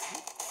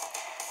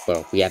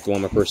 Well, we have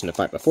one more person to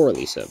fight before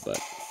Elisa, but...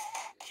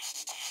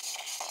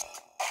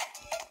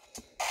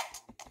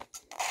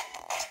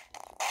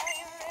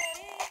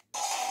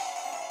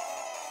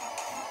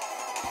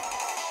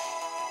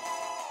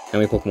 How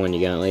many Pokemon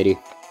you got, lady?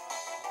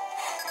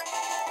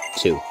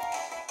 2.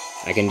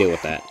 I can deal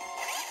with that.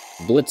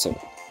 Blitzel.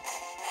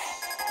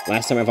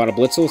 Last time I fought a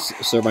Blitzel,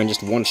 Servine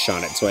just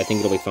one-shot it, so I think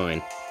it'll be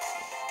fine.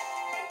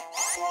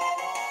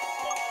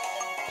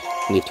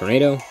 Leaf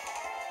Tornado.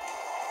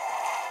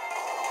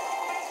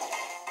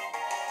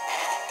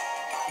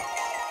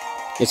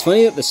 It's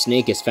funny that the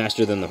snake is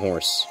faster than the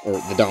horse, or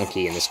the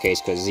donkey in this case,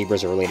 because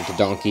zebras are related to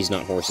donkeys,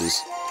 not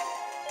horses.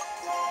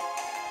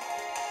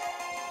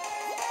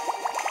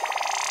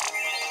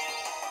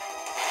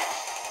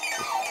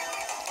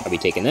 I'll be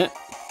taking that.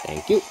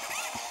 Thank you.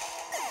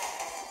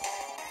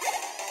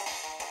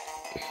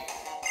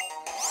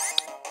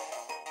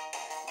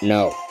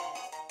 No.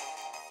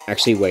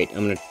 Actually, wait.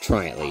 I'm gonna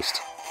try at least.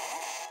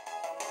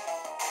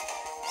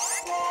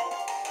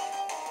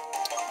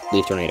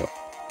 Leaf Tornado.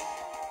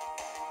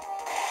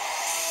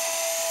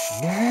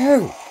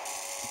 No!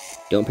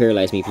 Don't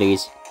paralyze me,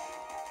 please.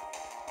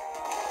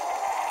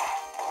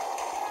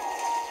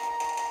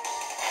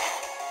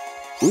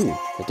 Ooh,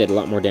 that did a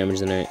lot more damage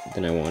than I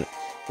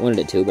wanted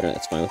it to, but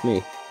that's fine with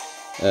me.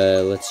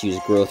 Let's use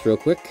Growth real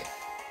quick.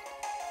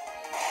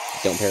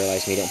 Don't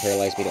paralyze me, don't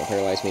paralyze me, don't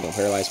paralyze me, don't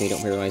paralyze me,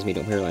 don't paralyze me,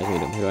 don't paralyze me,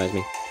 don't paralyze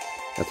me.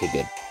 Okay,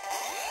 good.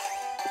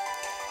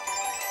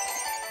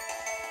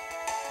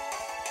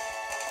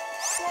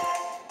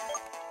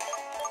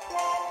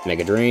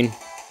 Mega Drain.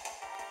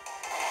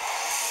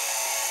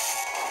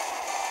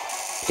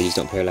 Please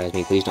don't paralyze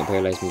me, please don't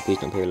paralyze me, please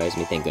don't paralyze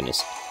me, thank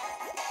goodness.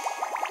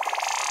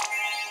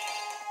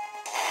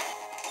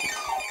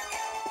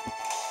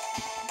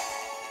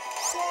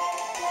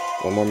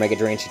 One more Mega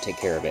Drain should take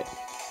care of it.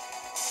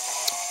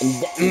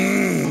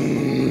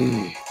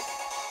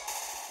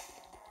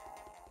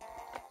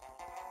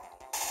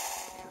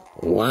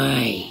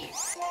 Why?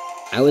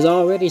 I was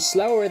already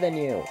slower than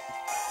you.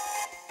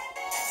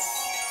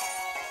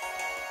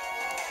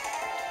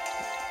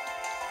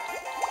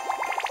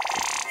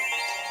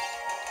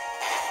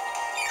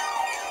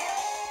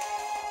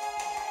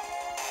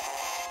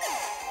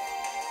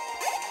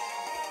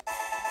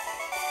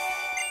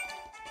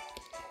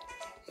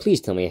 Please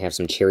tell me I have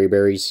some cherry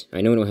berries. I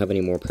know I don't have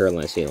any more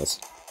paralyzed heals.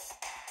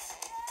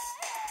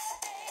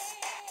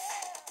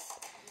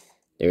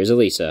 There's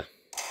Elisa.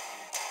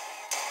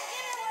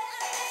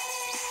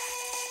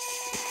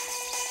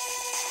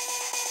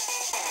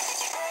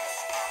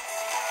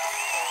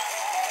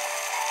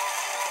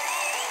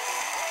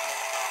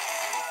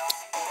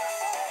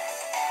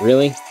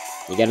 Really?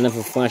 You got enough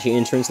of a flashy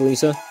entrance,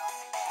 Elisa?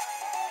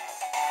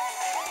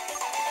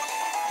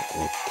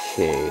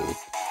 Okay.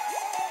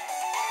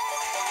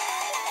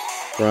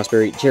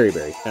 Raspberry, cherry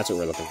berry. That's what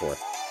we're looking for.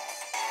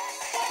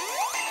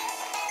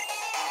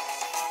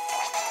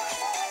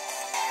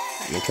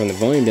 I'm gonna turn the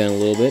volume down a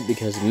little bit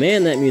because,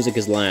 man, that music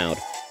is loud.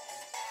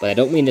 But I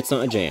don't mean it's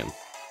not a jam.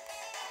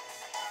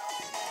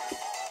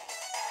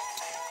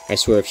 I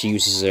swear if she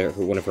uses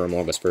one of her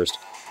Amogus first.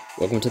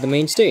 Welcome to the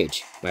main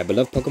stage. My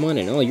beloved Pokemon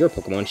and all your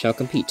Pokemon shall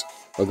compete.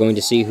 We're going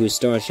to see whose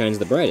star shines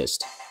the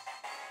brightest.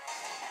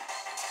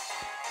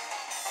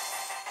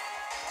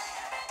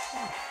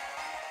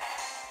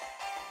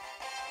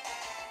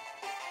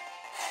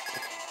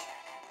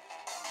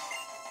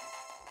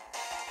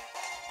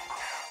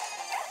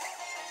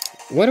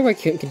 Why do I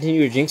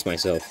continue to jinx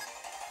myself?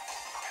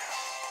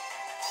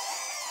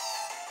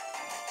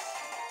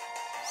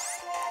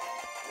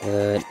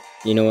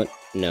 You know what?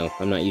 No,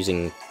 I'm not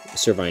using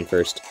Servine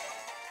first.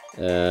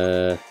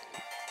 Let's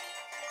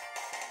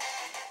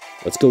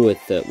go with,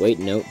 wait,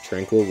 no,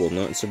 Tranquil will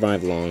not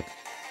survive long.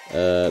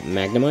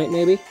 Magnemite,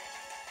 maybe?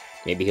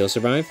 Maybe he'll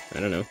survive? I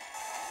don't know.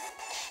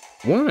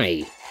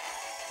 Why?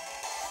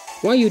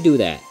 Why you do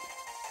that?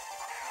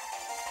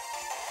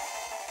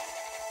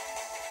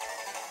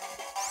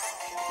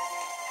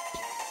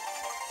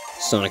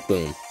 Sonic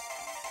Boom.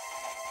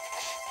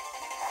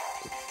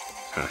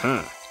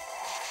 Haha.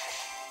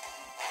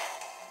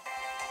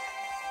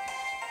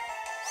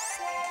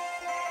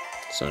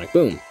 Sonic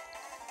Boom.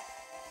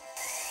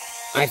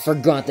 I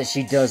forgot that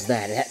she does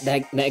that.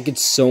 That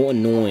gets so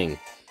annoying.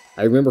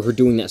 I remember her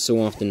doing that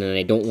so often, and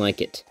I don't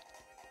like it.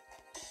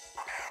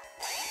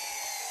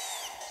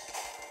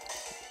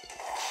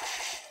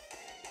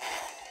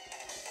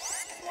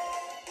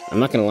 I'm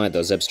not gonna lie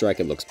though, Zeb Strike,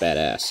 it looks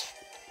badass.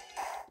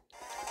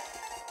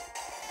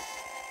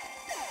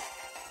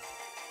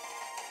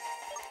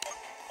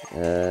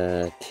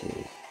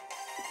 Okay.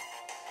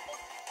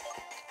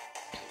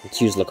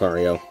 Let's use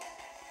Lucario.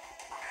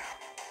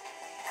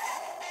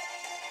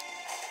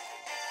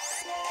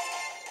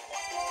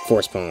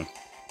 Force Palm.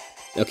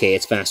 Okay,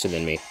 it's faster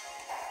than me,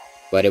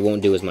 but it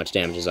won't do as much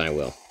damage as I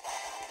will.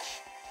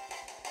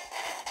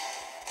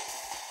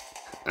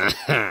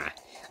 Aha!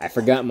 I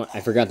forgot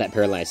that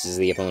paralyzes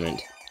the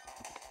opponent.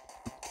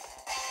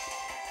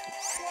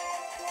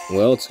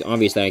 Well, it's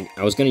obvious that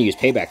I was going to use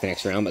Payback the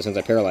next round, but since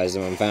I paralyzed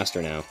him, I'm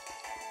faster now.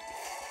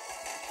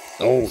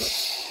 Oh,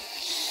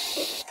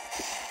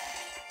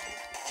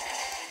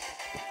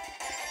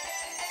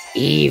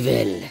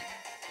 evil!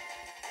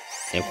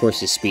 And of course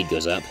his speed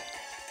goes up.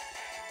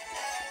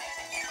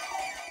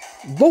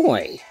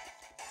 Boy!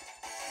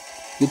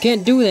 You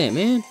can't do that,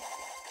 man!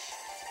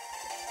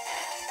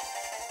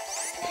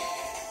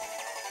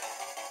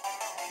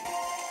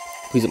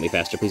 Please let me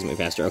faster, please let me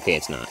faster. Okay,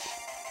 it's not.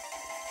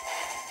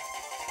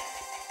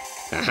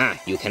 Aha!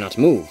 You cannot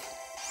move!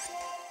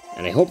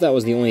 And I hope that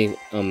was the only,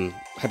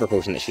 Hyper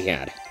Potion that she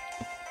had.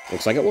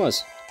 Looks like it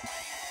was.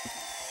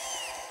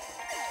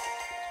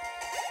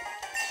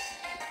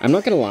 I'm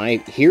not gonna lie,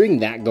 hearing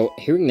that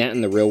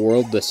in the real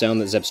world, the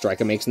sound that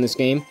Zebstrika makes in this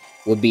game,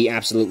 would be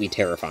absolutely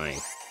terrifying.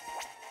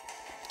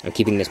 I'm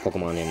keeping this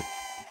Pokemon in.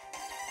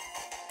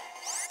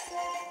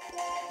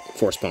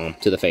 Force Palm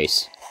to the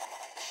face.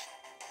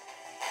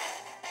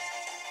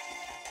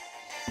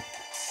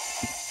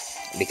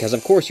 Because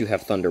of course you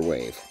have Thunder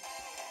Wave.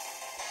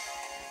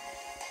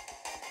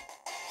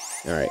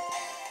 Alright.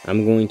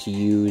 I'm going to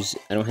use...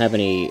 I don't have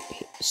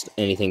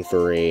anything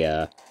for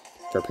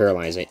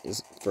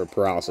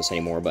paralysis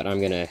anymore, but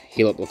I'm gonna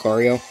heal up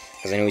Lucario,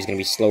 because I know he's gonna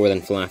be slower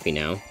than Flaffy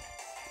now.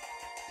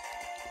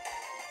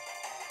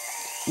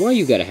 Well,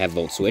 you gotta have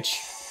Volt Switch.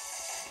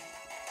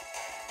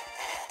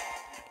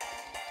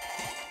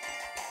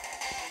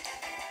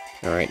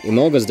 Alright,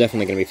 Emolga's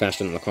definitely gonna be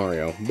faster than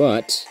Lucario,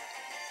 but...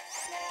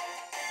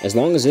 As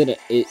long as I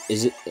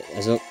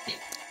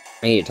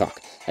need to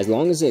talk. As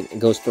long as it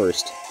goes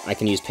first, I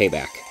can use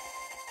Payback.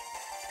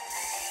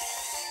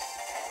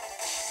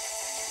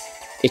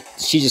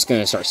 She's just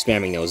gonna start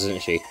spamming those,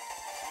 isn't she?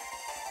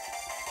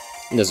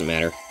 It doesn't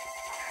matter.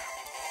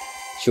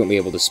 She won't be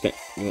able to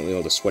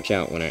switch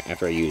out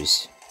after I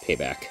use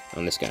Payback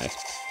on this guy.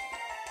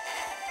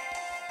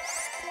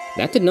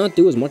 That did not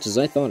do as much as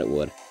I thought it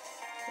would.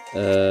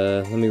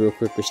 Let me real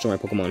quick restore my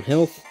Pokemon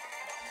health.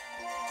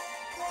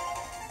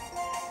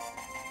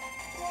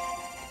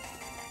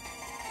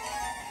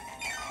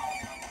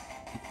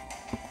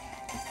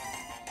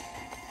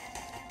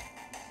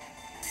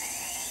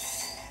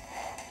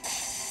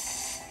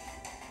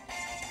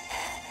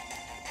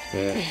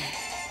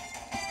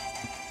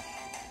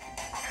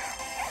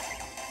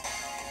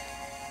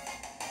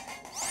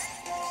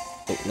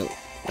 Oh, no,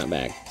 not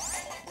bad.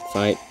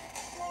 Fight.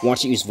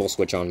 Watch it use Volt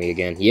Switch on me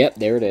again. Yep,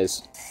 there it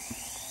is.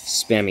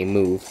 Spammy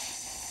move.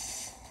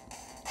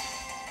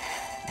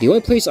 The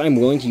only place I'm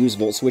willing to use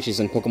Volt Switch is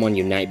in Pokemon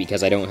Unite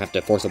because I don't have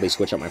to forcibly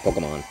switch out my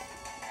Pokemon.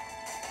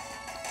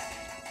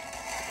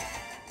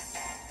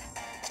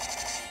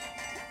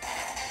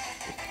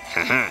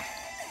 Haha!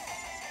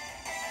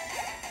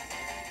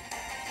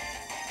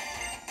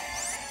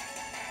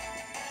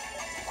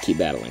 Keep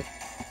battling.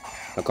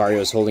 Lucario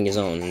is holding his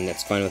own, and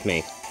that's fine with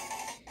me.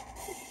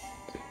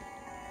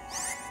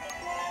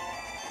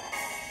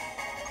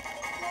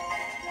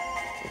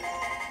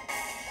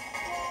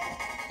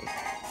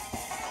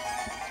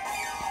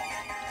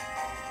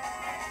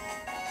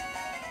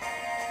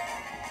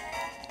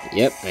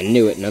 Yep, I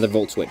knew it. Another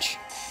Volt Switch.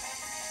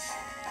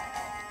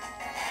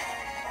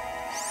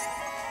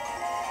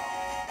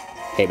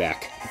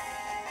 Payback.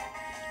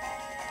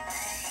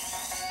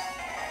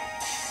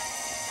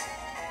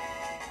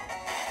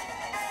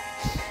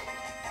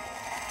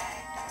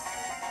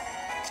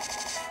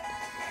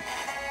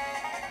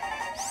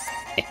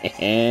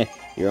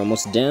 You're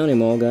almost down,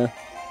 Emolga.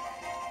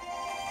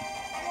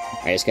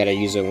 I just gotta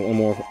use one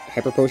more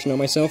Hyper Potion on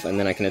myself, and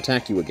then I can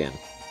attack you again.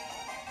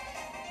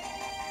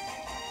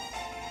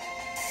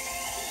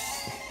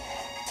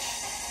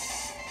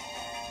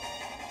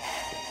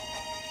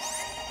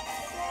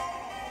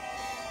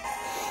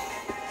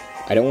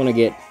 I don't want to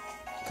get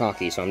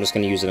cocky, so I'm just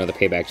going to use another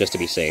Payback just to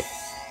be safe.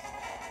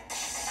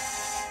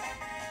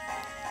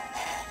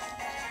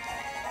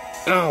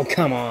 Oh,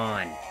 come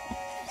on!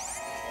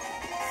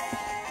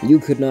 You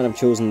could not have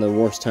chosen the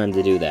worst time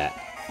to do that.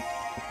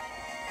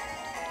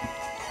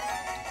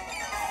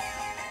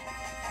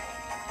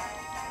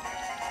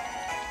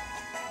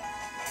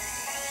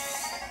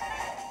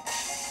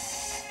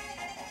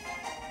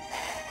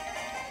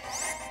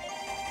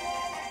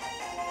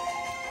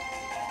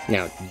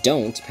 Now,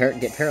 don't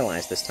get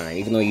paralyzed this time,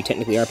 even though you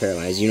technically are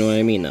paralyzed. You know what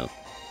I mean, though.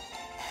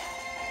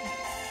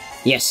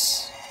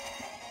 Yes!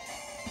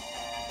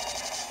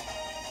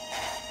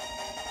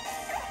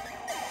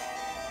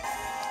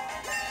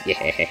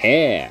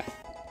 Yeah!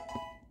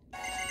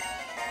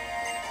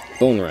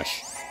 Bone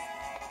Rush.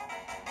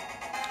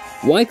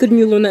 Why couldn't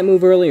you learn that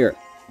move earlier?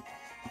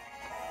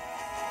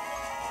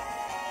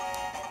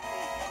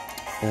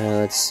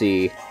 Let's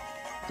see.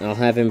 I'll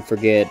have him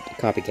forget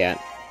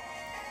Copycat.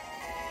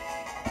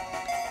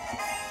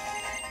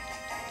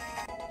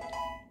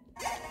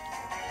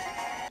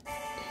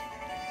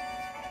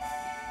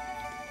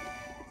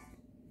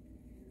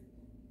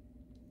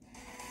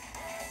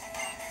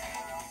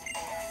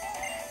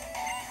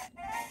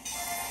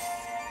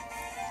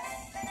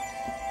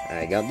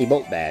 I got the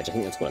Bolt Badge. I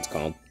think that's what it's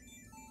called.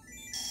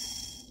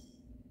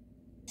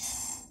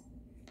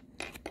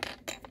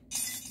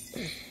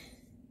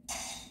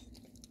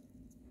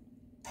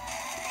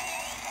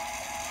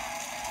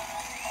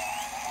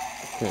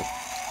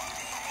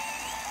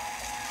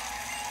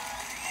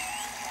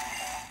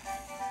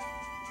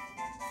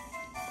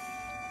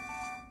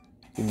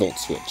 Volt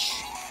Switch.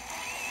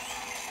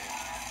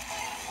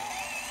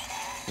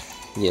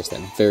 Yes,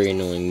 that very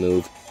annoying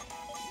move.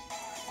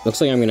 Looks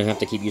like I'm going to have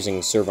to keep using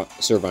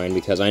Servine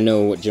because I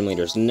know what gym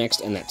leader's next,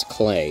 and that's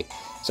Clay.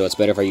 So it's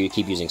better if I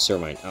keep using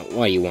Servine.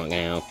 What do you want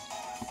now?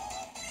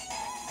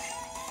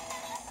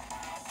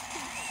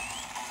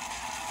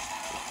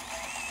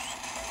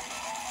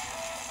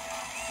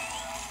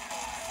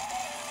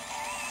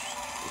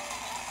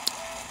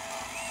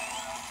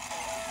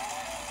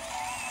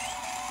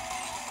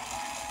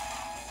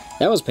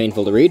 That was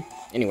painful to read.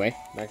 Anyway,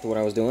 back to what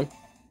I was doing.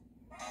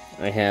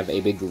 I have a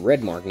big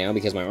red mark now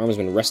because my arm has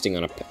been resting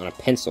on a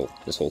pencil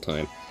this whole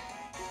time.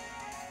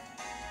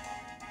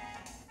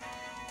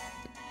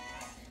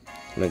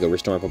 I'm gonna go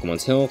restore my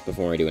Pokemon's health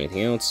before I do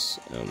anything else.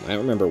 I don't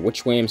remember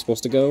which way I'm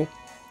supposed to go.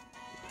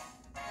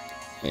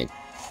 If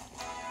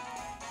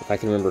I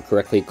can remember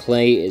correctly,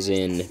 Clay is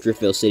in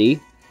Driftville City,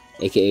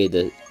 aka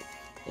the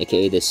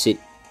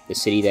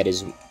city that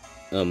is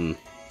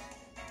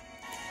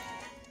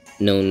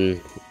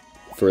known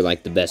for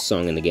like the best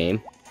song in the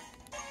game.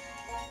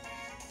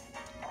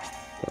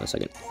 Hold on a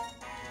second.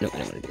 No, I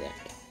don't want to do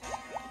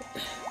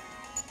that.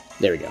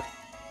 There we go.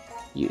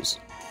 Use.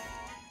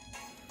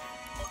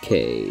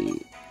 Okay.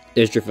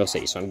 There's Driftville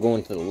City, so I'm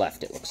going to the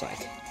left, it looks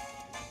like.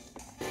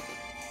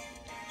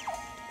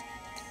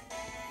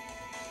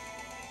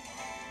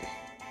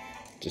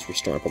 Just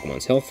restore my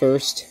Pokemon's health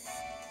first.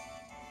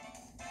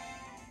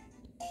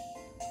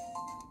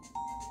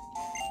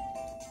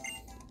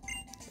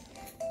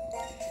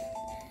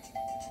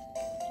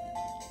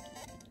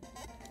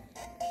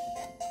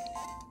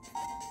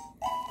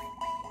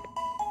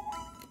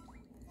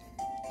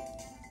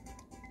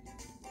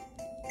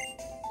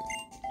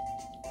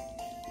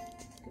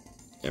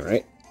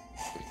 Alright.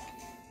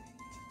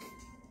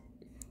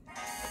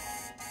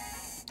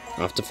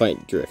 Off to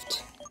fight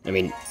Drift. I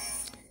mean,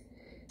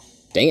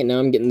 dang it, now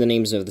I'm getting the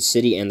names of the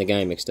city and the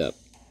guy mixed up.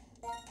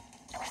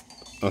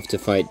 Off to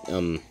fight,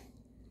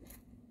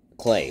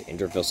 Clay in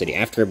Driftville City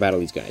after I battle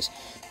these guys.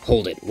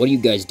 Hold it, what do you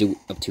guys do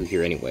up to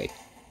here anyway?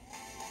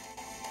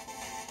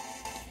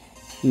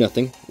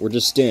 Nothing, we're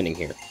just standing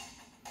here.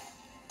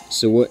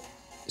 So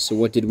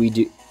what did we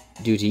do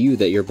to you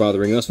that you're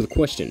bothering us with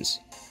questions?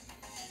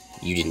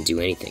 You didn't do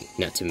anything,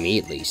 not to me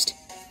at least.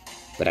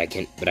 But I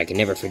can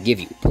never forgive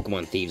you,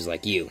 Pokemon thieves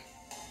like you.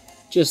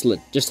 Just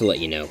to let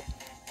you know,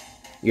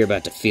 you're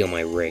about to feel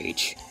my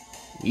rage.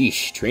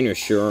 Yeesh, trainers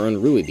sure are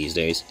unruly these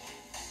days.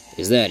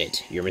 Is that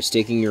it? You're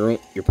mistaking your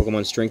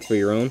Pokemon's strength for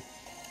your own?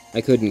 I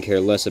couldn't care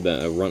less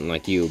about a runt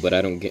like you, but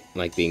I don't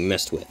like being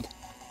messed with.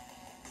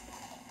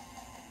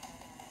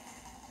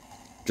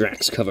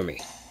 Drax, cover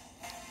me.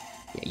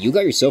 Yeah, you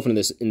got yourself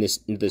into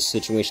this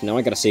situation. Now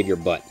I gotta save your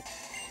butt.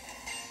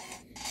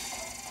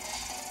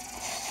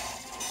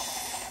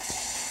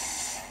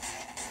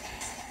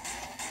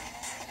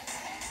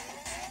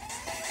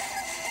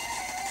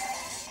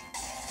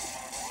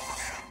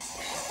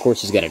 Of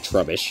course he's got a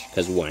Trubbish,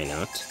 because why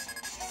not?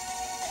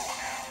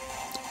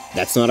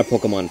 That's not a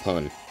Pokemon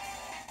pun.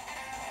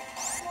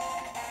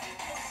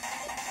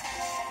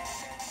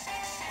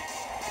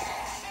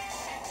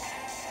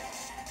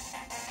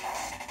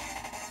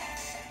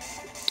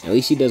 At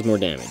least he does more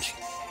damage.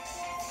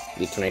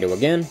 Leaf Tornado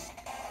again.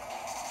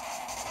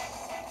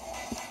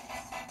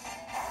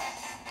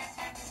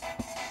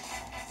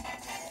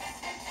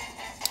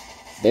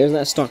 There's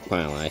that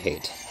stockpile I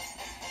hate.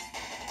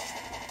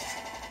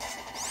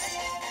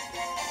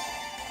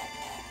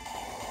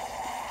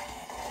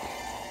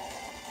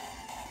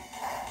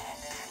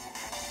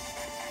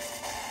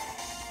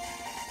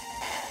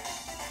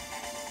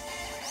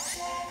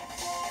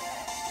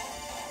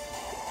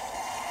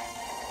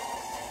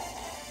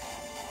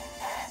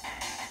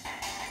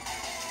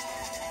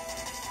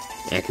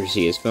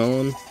 Accuracy is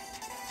fallen.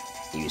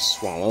 Use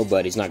Swallow,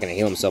 but he's not going to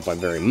heal himself by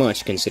very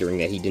much, considering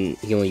that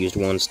he only used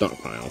one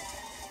stockpile.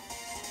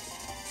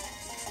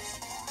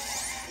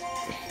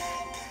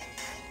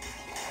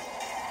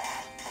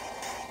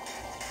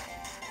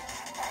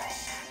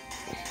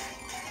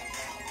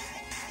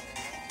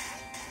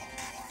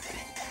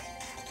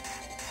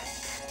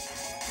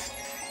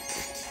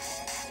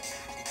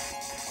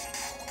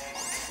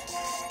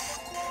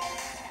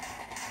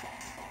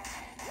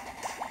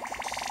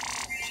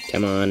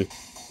 Come on.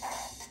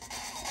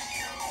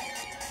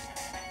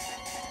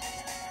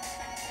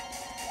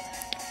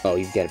 Oh,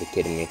 you've got to be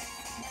kidding me.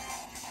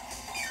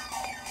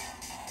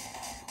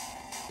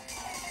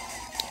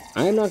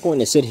 I'm not going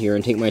to sit here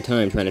and take my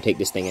time trying to take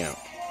this thing out.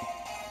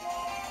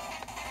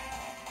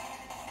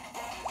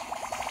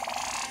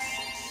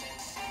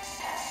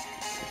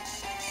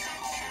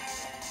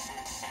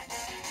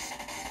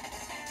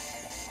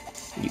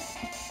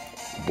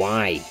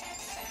 Why?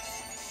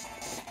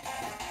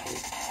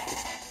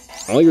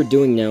 All you're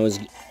doing now is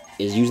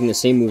using the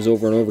same moves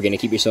over and over again to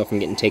keep yourself from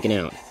getting taken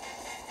out.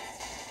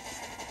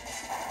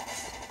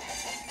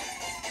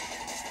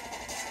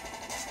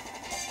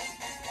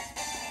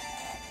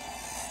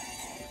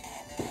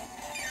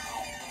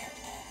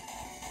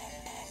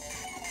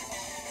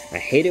 I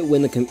hate it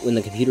when the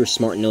computer's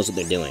smart and knows what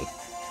they're doing.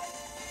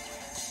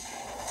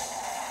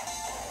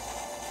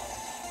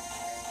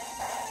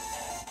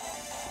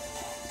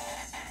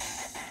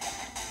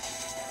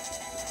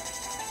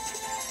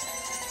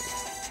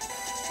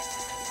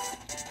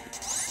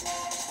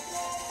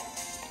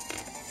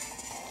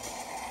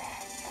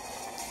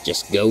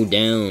 Just go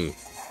down.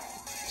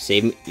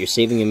 You're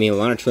saving me a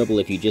lot of trouble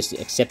if you just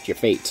accept your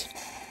fate.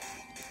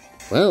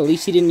 Well, at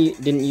least he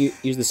didn't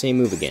use the same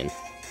move again.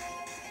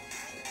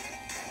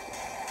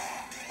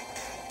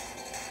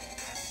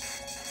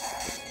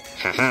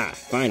 Haha,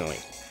 finally.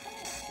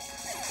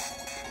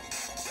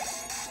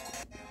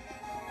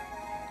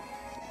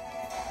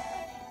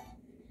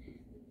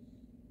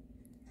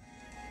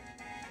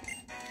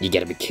 You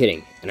gotta be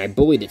kidding. And I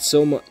bullied it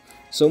so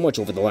much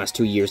over the last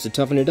 2 years to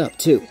toughen it up,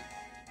 too.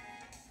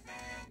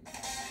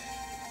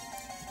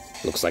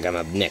 Looks like I'm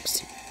up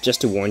next.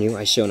 Just to warn you,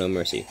 I show no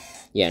mercy.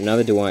 Yeah,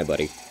 neither do I,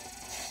 buddy.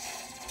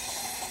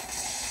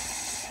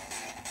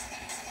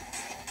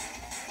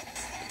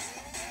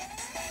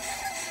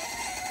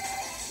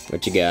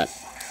 What you got?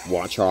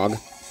 Watchhog?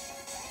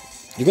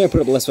 You're gonna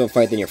put up less of a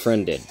fight than your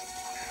friend did.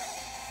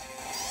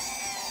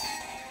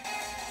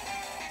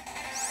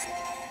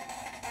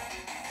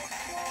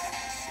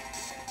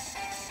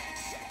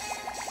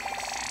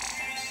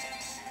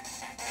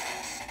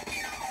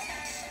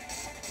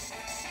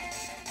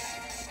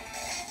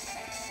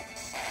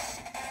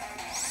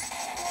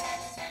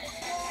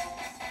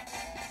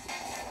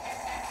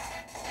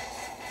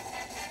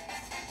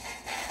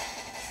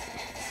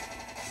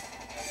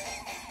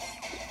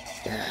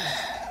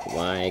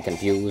 Why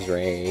confuse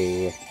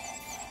Ray?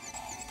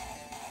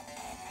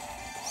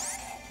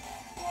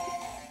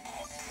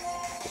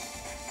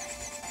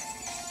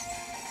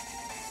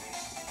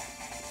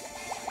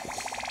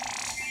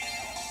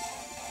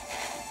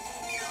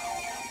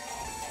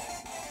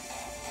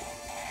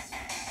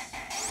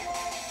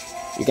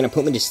 You're gonna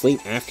put me to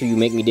sleep after you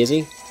make me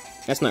dizzy?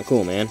 That's not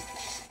cool, man.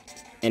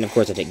 And of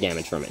course I take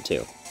damage from it,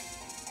 too.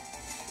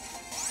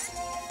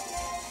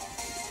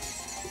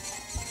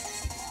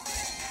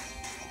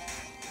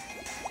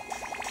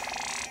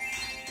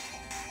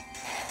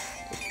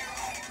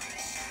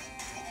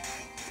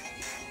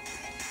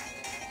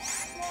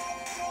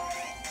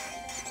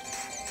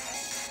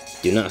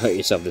 Do not hurt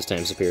yourself this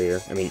time,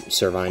 Superior. I mean,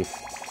 Servine.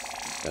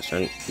 That's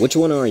right. Which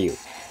one are you?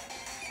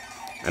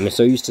 I'm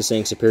so used to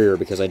saying Superior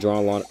because I draw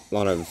a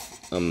lot of,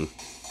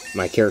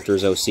 my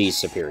character's OC's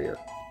Superior.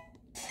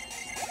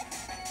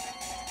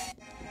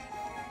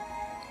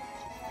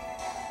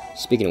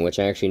 Speaking of which,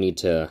 I actually need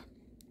to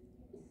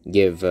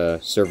give,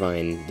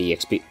 Servine the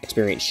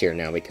experience share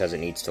now because it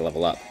needs to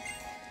level up.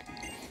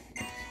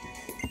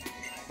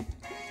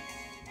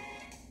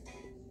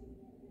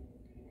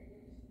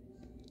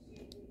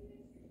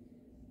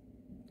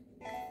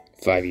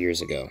 "5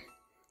 years ago,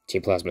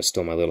 T-Plasma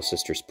stole my little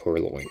sister's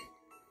purloin.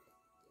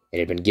 It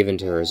had been given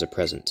to her as a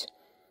present.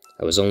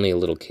 I was only a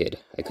little kid.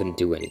 I couldn't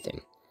do anything.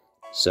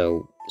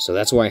 So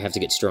that's why I have to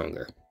get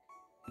stronger.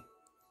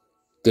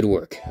 Good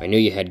work. I knew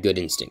you had good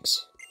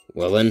instincts.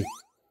 Well then,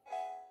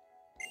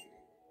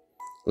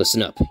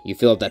 listen up. You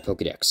fill out that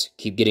Pokédex.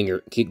 Keep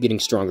getting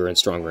stronger and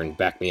stronger and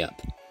back me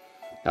up.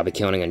 I'll be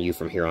counting on you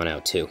from here on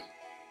out, too."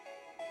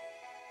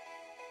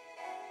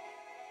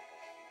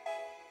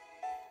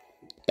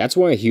 That's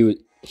why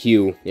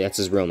Hugh, that's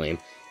his real name.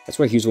 That's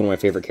why Hugh's one of my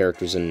favorite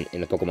characters in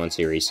the Pokemon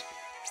series.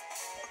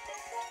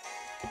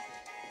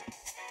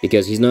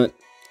 Because he's not,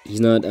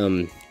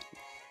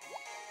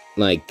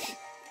 like,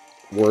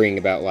 worrying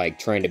about, like,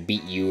 trying to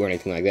beat you or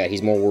anything like that.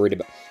 He's more worried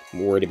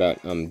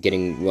about,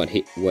 getting what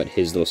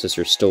his little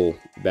sister stole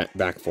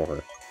back for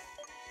her.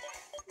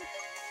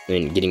 I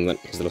mean, getting what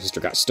his little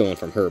sister got stolen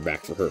from her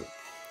back for her.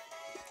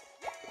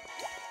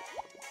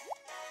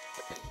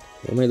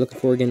 What am I looking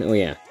for again? Oh,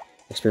 yeah.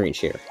 experience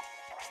share.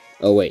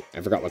 Oh wait,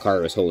 I forgot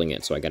Lucario was holding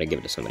it, so I gotta give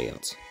it to somebody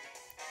else.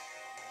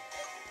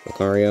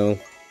 Lucario,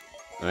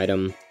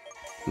 item,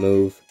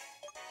 move.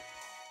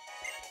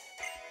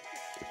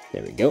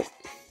 There we go.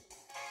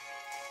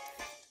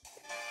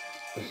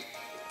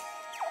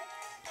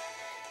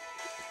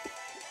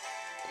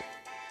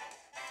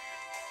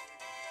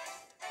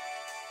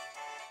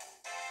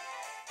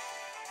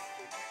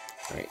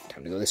 Alright,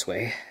 time to go this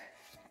way.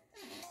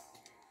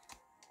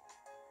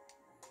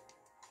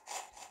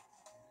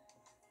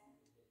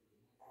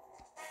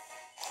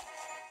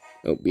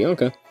 Oh,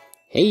 Bianca.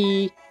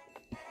 Hey!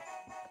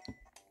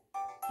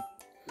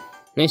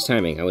 Nice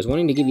timing. I was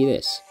wanting to give you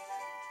this.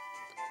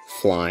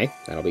 Fly.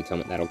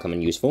 That'll come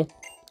in useful.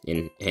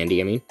 Handy,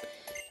 I mean.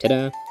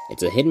 Ta-da!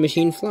 It's a hidden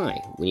machine fly.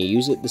 When you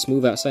use this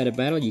move outside of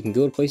battle, you can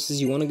go to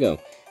places you want to go,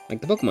 like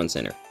the Pokemon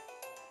Center.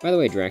 By the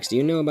way, Drax, do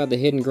you know about the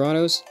hidden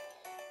grottos?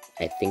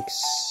 I think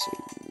so.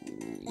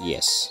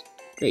 Yes.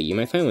 Great, you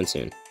might find one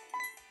soon.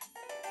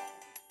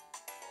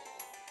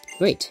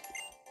 Wait.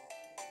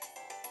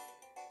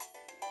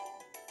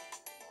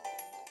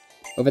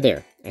 Over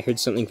there. I heard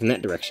something from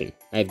that direction.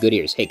 I have good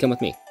ears. Hey, come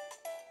with me.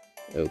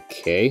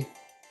 Okay.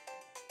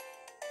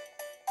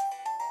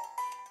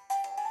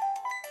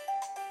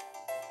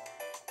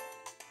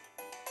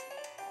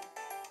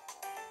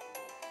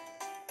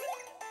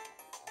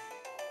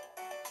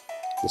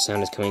 The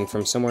sound is coming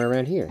from somewhere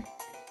around here.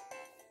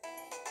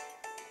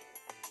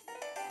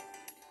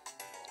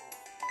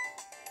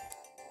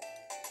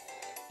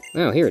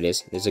 Wow, here it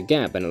is. There's a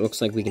gap, and it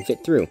looks like we can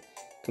fit through.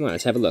 Come on,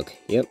 let's have a look.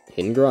 Yep,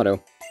 hidden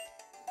grotto.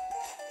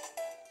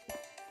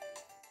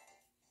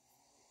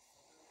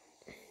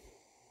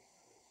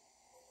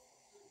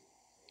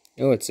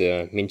 Oh, it's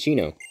a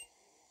Minccino.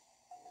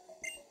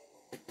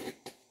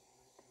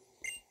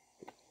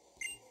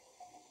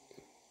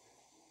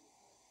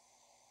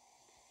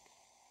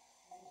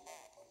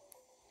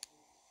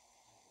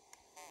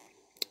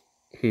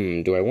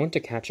 Do I want to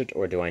catch it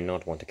or do I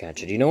not want to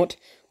catch it? You know what?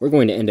 We're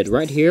going to end it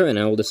right here and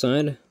I will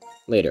decide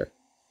later.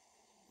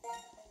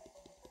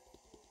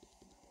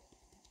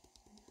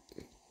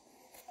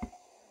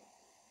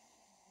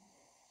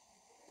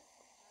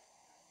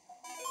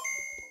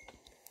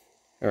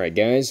 Alright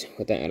guys,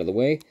 with that out of the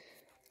way,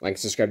 like and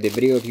subscribe to the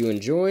video if you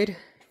enjoyed.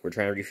 We're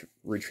trying to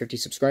reach 50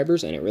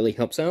 subscribers and it really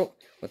helps out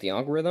with the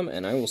algorithm,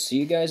 and I will see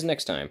you guys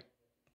next time.